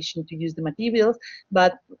their permission to use the materials.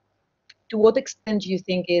 But to what extent do you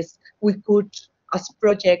think we could, as a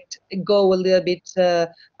project, go a little bit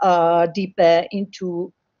deeper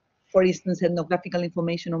into, for instance, ethnographical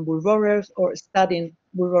information on bullroarers or studying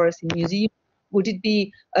bullroarers in museums? Would it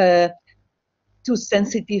be too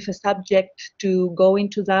sensitive a subject to go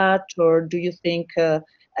into that, or do you think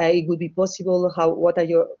it would be possible? What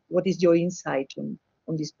is your insight on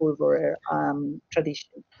this bullroarer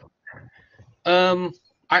tradition?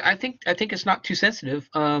 I think it's not too sensitive.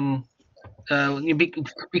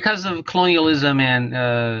 Because of colonialism and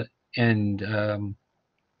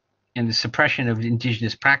the suppression of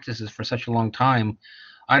indigenous practices for such a long time,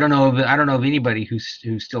 I don't know of anybody who's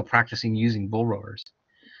still practicing using bullroarers.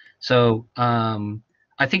 So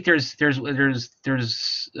I think there's the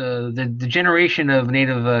generation of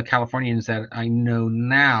Native Californians that I know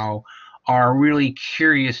now are really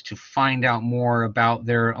curious to find out more about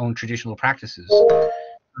their own traditional practices.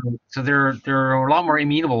 So they're a lot more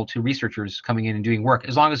amenable to researchers coming in and doing work,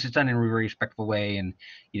 as long as it's done in a very respectful way, and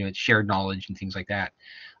it's shared knowledge and things like that,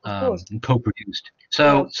 and co-produced.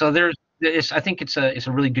 So I think it's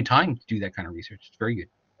a really good time to do that kind of research. It's very good.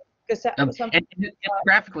 And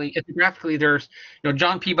ethnograpically, there's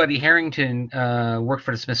John Peabody Harrington worked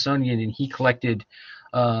for the Smithsonian, and he collected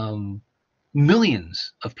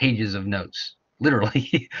millions of pages of notes,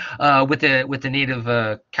 literally, with the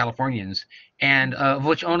Native Californians, and of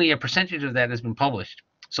which only a percentage of that has been published.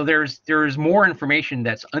 So there's more information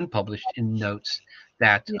that's unpublished in notes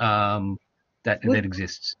that that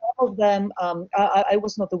exists. Some of them, I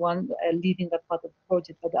was not the one leading that part of the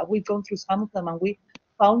project, but we've gone through some of them, and we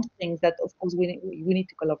found things that, of course, we need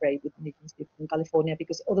to collaborate with Native people in California,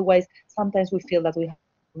 because otherwise sometimes we feel that we have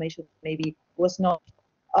information maybe was not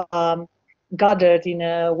gathered in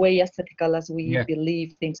a way as ethical as we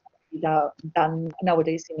believe things are done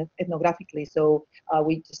nowadays ethnographically. So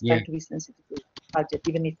we just try to be sensitive to the subject,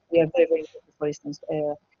 even if we are very, very interested, for instance,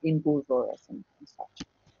 in bullroarers and such.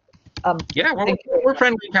 We're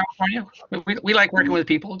friendly in California. We like working with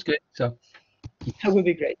people. It's good. So that would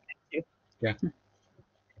be great. Thank you. Yeah.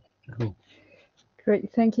 Cool.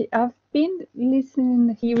 Great, thank you. I've been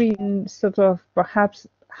listening, hearing sort of perhaps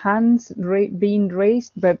hands being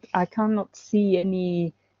raised, but I cannot see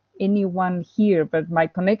anyone here. But my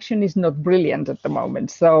connection is not brilliant at the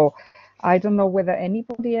moment, so I don't know whether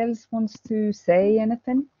anybody else wants to say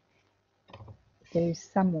anything. There is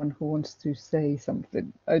someone who wants to say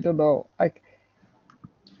something. I don't know. I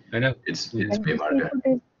know it's me,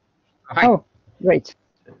 Marga. Oh, great.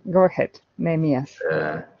 Go ahead, Nehemias.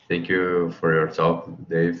 Thank you for your talk,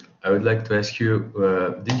 Dave. I would like to ask you,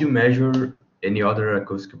 did you measure any other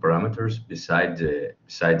acoustic parameters besides the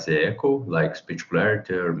echo, like speech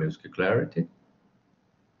clarity or music clarity?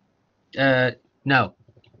 No,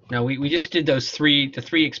 we just did the three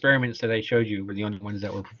experiments that I showed you were the only ones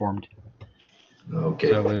that were performed.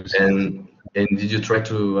 Okay. So and did you try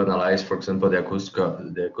to analyze, for example, the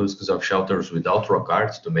acoustics of shelters without rock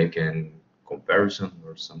art to make a comparison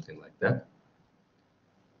or something like that?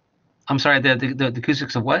 I'm sorry, the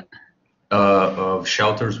acoustics of what? Of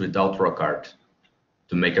shelters without rock art,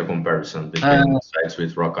 to make a comparison between sites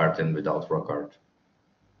with rock art and without rock art.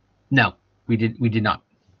 No, we did not.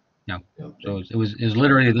 No. Okay. So it was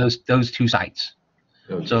literally those two sites.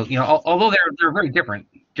 Okay. So although they're very different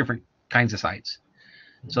kinds of sites.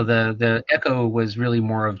 So the echo was really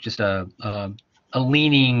more of just a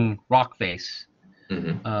leaning rock face,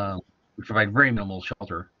 which provide very minimal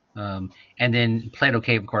shelter. And then Pleito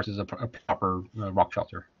Cave, of course, is a proper rock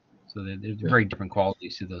shelter. So there's very different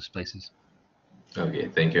qualities to those places. Okay,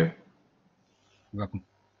 thank you. You're welcome.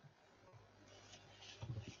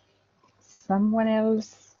 Someone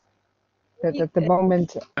else that at the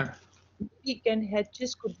moment. Weekend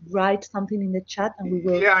Hedges could write something in the chat, and we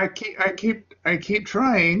will. Yeah, I keep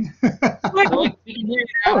trying. We can hear you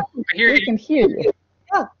now. We can hear you.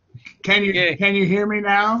 Yeah. Can you hear me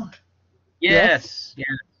now? Yes. Yes.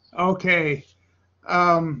 Okay.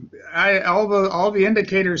 All the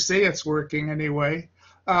indicators say it's working anyway.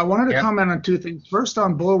 I wanted to comment on two things. First,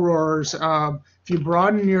 on bullroarers. If you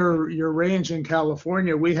broaden your range in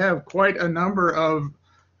California, we have quite a number of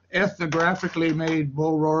ethnographically made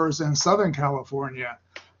bullroarers in Southern California.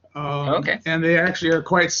 And they actually are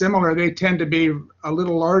quite similar. They tend to be a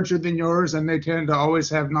little larger than yours, and they tend to always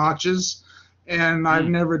have notches. And I've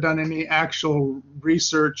never done any actual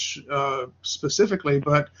research specifically,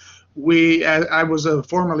 but I was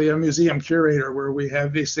formerly a museum curator where we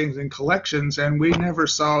have these things in collections, and we never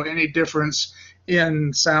saw any difference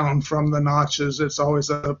in sound from the notches. It's always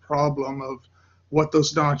a problem of what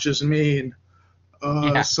those notches mean.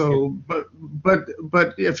 So, but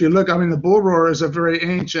if you look, I mean, the bullroarer is a very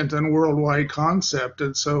ancient and worldwide concept,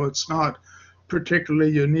 and so it's not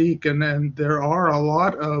particularly unique. And then there are a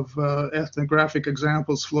lot of ethnographic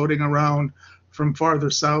examples floating around from farther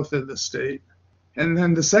south in the state. And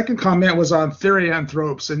then the second comment was on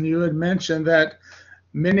therianthropes, and you had mentioned that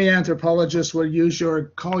many anthropologists would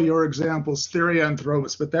call your examples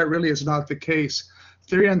therianthropes, but that really is not the case.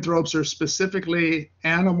 Therianthropes are specifically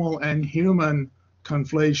animal and human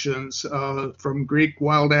conflations from Greek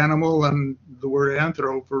wild animal and the word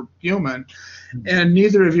anthro for human. And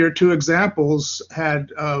neither of your two examples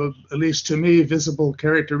had, at least to me, visible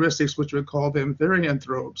characteristics which would call them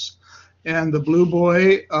therianthropes. And the blue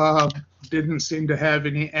boy didn't seem to have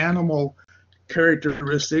any animal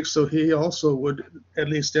characteristics, so he also would, at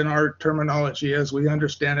least in our terminology as we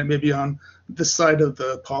understand it, maybe on this side of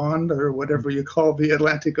the pond or whatever you call the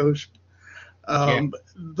Atlantic Ocean,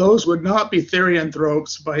 Those would not be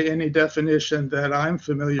therianthropes by any definition that I'm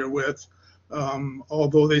familiar with,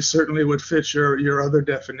 although they certainly would fit your other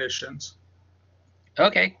definitions.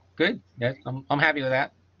 Okay, good. Yeah, I'm happy with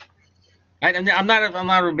that. I'm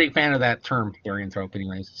not a big fan of that term therianthrope.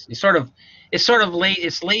 Anyways, it's sort of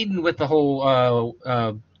it's laden with the whole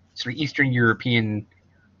sort of Eastern European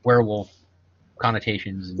werewolf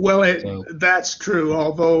connotations. Well, that's true.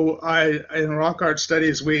 Although in rock art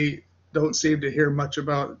studies we don't seem to hear much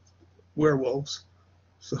about werewolves.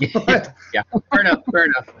 So, yeah, fair enough.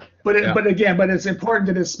 But it's important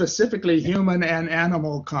that it's specifically human and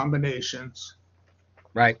animal combinations.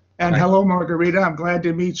 Right. And hello, Margarita. I'm glad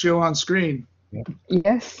to meet you on screen.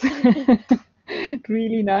 Yes.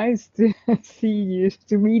 Really nice to see you,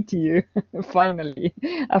 to meet you finally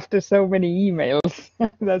after so many emails.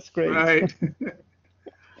 That's great. Right.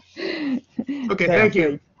 Okay, thank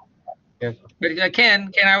you. Yeah. But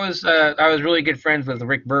Ken, I was really good friends with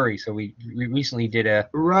Rick Burry, so we recently did a.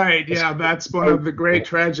 Right. Yeah, that's one of the great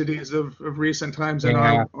tragedies of recent times in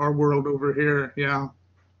our world over here. Yeah.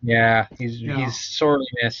 Yeah, he's sorely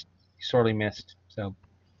missed. Sorely missed. So.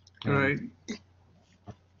 Right.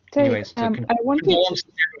 Anyways, I wanted to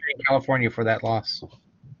California for that loss.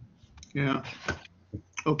 Yeah.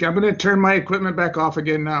 Okay, I'm going to turn my equipment back off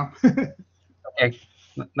again now. Okay.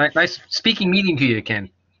 Nice speaking meeting to you, Ken.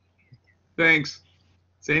 Thanks.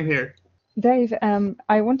 Same here. Dave,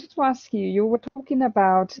 I wanted to ask you, you were talking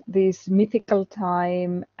about this mythical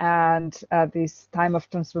time and this time of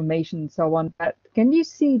transformation and so on, but can you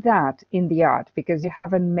see that in the art? Because you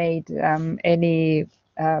haven't made any,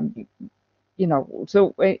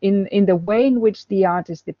 so in the way in which the art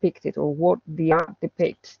is depicted or what the art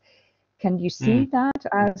depicts, can you see that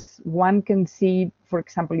as one can see, for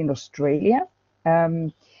example, in Australia?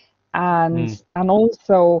 And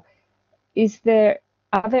also,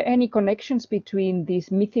 are there any connections between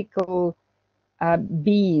these mythical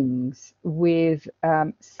beings with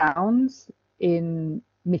sounds in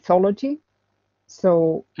mythology?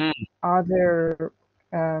 So are there?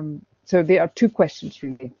 So there are two questions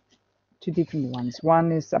really, two different ones.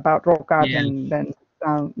 One is about rock art, and then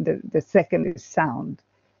the second is sound.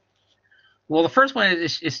 Well, the first one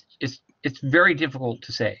is it's very difficult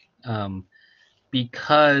to say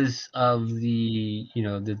because of the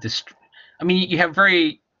I mean, you have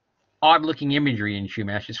very odd-looking imagery in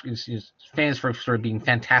Chumash. It's famous for sort of being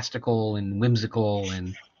fantastical and whimsical,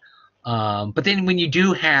 and but then when you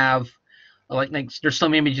do have like there's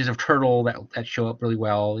some images of turtle that show up really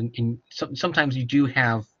well, and sometimes you do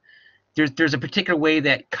have there's a particular way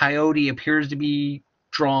that coyote appears to be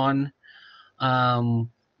drawn,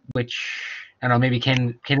 which I don't know, maybe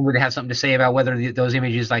Ken would have something to say about whether those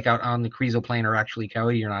images like out on the creasal plane are actually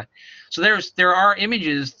coyote or not. So there are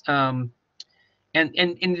images. And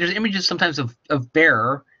there's images sometimes of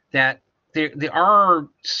bear that they are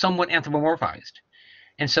somewhat anthropomorphized,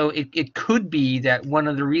 and so it could be that one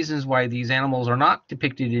of the reasons why these animals are not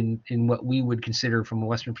depicted in what we would consider from a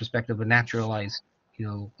Western perspective a naturalized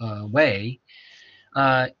way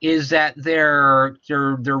is that they're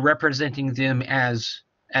representing them as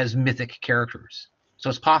mythic characters. So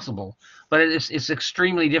it's possible, but it's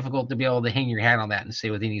extremely difficult to be able to hang your hat on that and say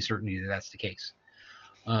with any certainty that that's the case.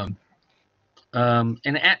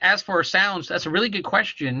 And as for sounds, that's a really good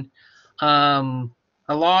question. A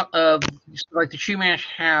lot of like the Chumash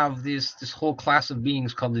have this whole class of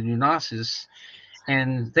beings called the Nunasis,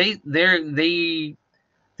 and they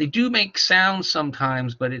do make sounds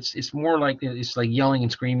sometimes, but it's more like it's like yelling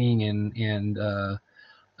and screaming and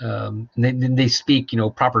they speak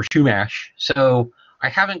proper Chumash. So I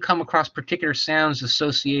haven't come across particular sounds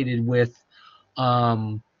associated with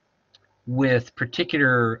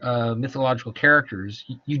particular mythological characters.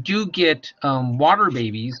 You do get water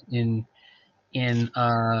babies in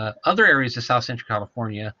other areas of South Central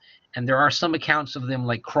California, and there are some accounts of them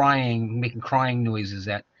like making crying noises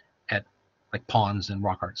at like ponds and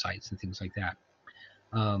rock art sites and things like that.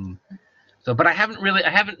 But I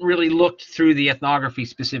haven't really looked through the ethnography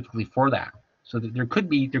specifically for that. So there could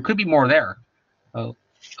be more there,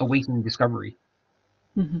 awaiting discovery.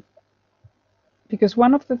 Mm-hmm. Because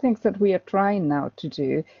one of the things that we are trying now to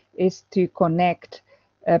do is to connect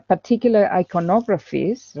particular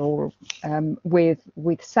iconographies or with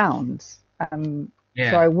sounds. So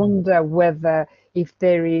I wonder whether if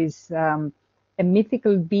there is a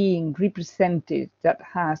mythical being represented that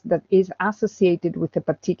is associated with a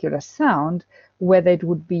particular sound, whether it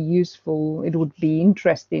would be useful, it would be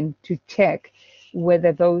interesting to check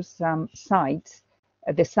whether those sites,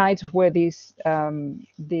 the sites where this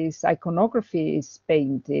iconography is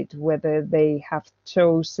painted, whether they have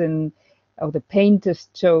chosen or the painters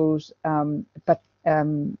chose, but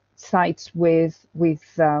sites with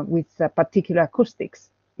particular acoustics.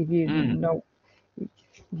 If you know,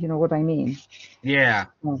 you know what I mean. Yeah.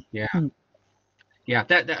 Yeah. Yeah.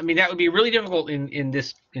 That I mean, that would be really difficult in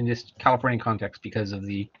this Californian context because of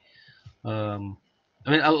the. I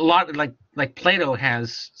mean, a lot like Pleito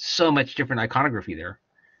has so much different iconography there.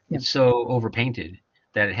 Yeah. It's so overpainted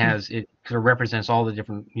that it sort of represents all the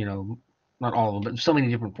different, not all of them, but so many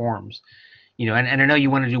different forms. And I know you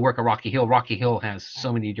want to do work at Rocky Hill. Rocky Hill has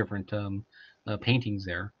so many different paintings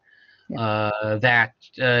there that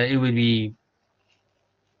it would be,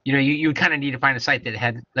 you would kind of need to find a site that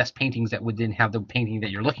had less paintings that would then have the painting that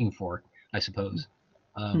you're looking for, I suppose.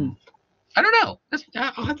 I don't know.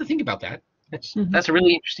 I'll have to think about that. That's a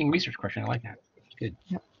really interesting research question. I like that. Good.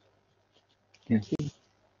 Yep. Thank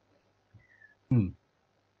you.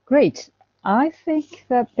 Great. I think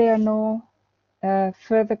that there are no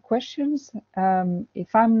further questions.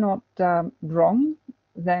 If I'm not wrong,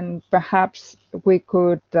 then perhaps we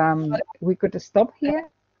could stop here.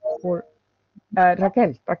 Or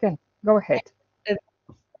Raquel, go ahead.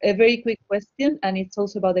 A very quick question, and it's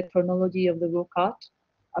also about the chronology of the rock art.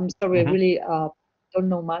 I'm sorry, I really don't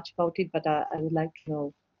know much about it, but I would like to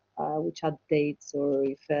know which are dates, or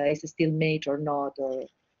if it's still made or not, or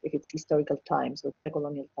if it's historical times or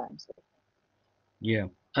colonial times. Yeah.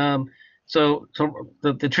 So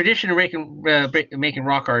the tradition of making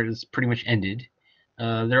rock art is pretty much ended.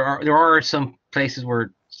 There are some places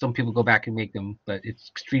where some people go back and make them, but it's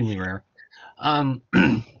extremely rare.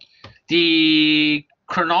 The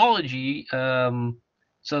chronology,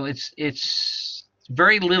 so it's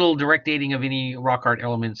very little direct dating of any rock art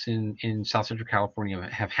elements in South Central California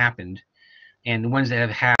have happened, and the ones that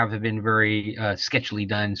have been very sketchily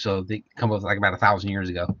done. So they come up like about 1,000 years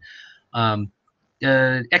ago.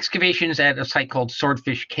 Excavations at a site called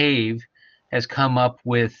Swordfish Cave has come up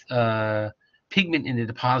with pigment in the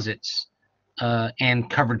deposits and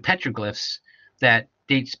covered petroglyphs that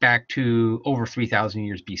dates back to over 3,000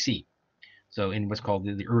 years BC. So in what's called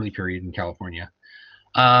the early period in California.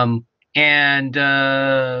 And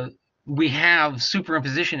we have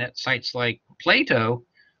superimposition at sites like Pleito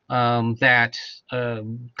that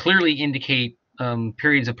clearly indicate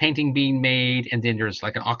periods of painting being made, and then there's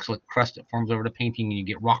like an oxalate crust that forms over the painting, and you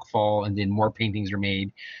get rockfall, and then more paintings are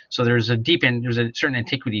made. So there's a certain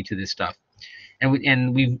antiquity to this stuff,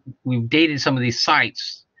 and we've dated some of these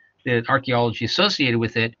sites, the archaeology associated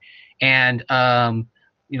with it, and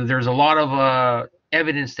there's a lot of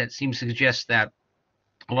evidence that seems to suggest that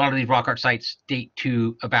a lot of these rock art sites date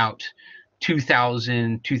to about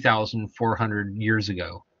 2,000, 2,400 years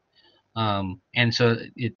ago, and so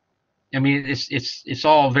it's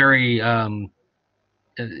all very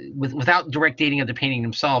without direct dating of the painting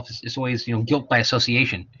themselves. It's always guilt by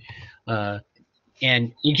association,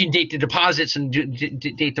 and you can date the deposits and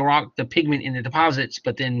date the pigment in the deposits,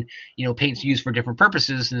 but then paint's used for different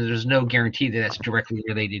purposes, and there's no guarantee that that's directly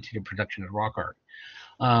related to the production of rock art.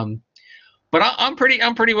 But I'm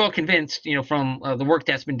pretty well convinced, from the work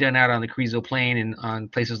that's been done out on the Carrizo Plain and on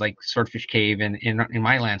places like Swordfish Cave and in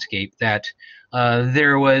my landscape, that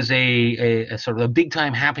there was a sort of a big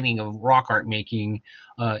time happening of rock art making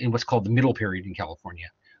in what's called the Middle Period in California,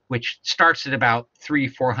 which starts at about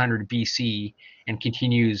 300-400 BC and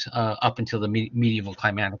continues up until the medieval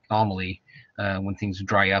climatic anomaly, when things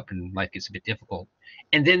dry up and life gets a bit difficult.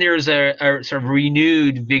 And then there's a sort of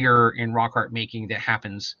renewed vigor in rock art making that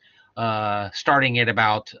happens starting at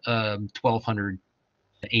about 1200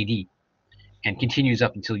 AD and continues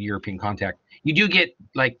up until European contact. You do get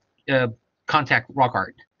like contact rock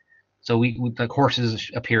art. So we like horses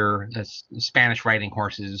appear as Spanish riding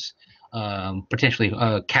horses, potentially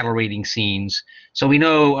cattle raiding scenes. So we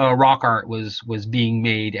know rock art was being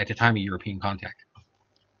made at the time of European contact.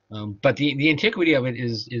 But the antiquity of it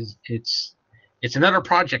is it's another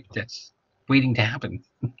project that's waiting to happen.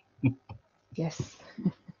 Yes.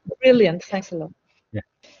 Brilliant. Thanks a lot. Yeah,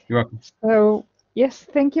 you're welcome. So yes,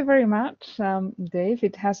 thank you very much, Dave.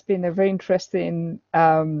 It has been a very interesting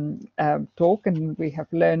talk, and we have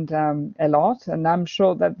learned a lot. And I'm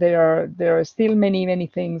sure that there are still many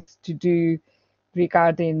things to do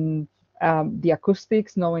regarding the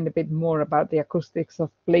acoustics, knowing a bit more about the acoustics of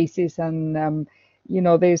places, and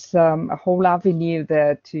there's a whole avenue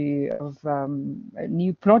there of a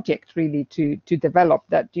new project really to develop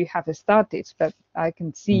that you have started, but I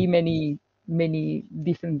can see many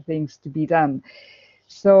different things to be done.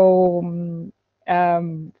 So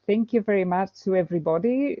thank you very much to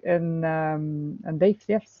everybody, and Dave,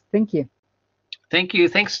 yes, thank you. Thank you.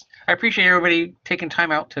 Thanks. I appreciate everybody taking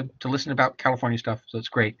time out to listen about California stuff. So it's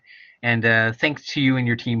great. And thanks to you and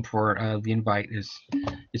your team for the invite.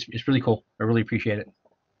 It's really cool. I really appreciate it.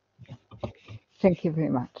 Thank you very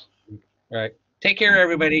much. All right. Take care,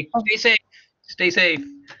 everybody. Stay safe. Stay safe.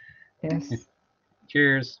 Yes.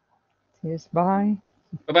 Cheers. Cheers. Bye.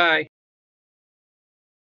 Bye-bye.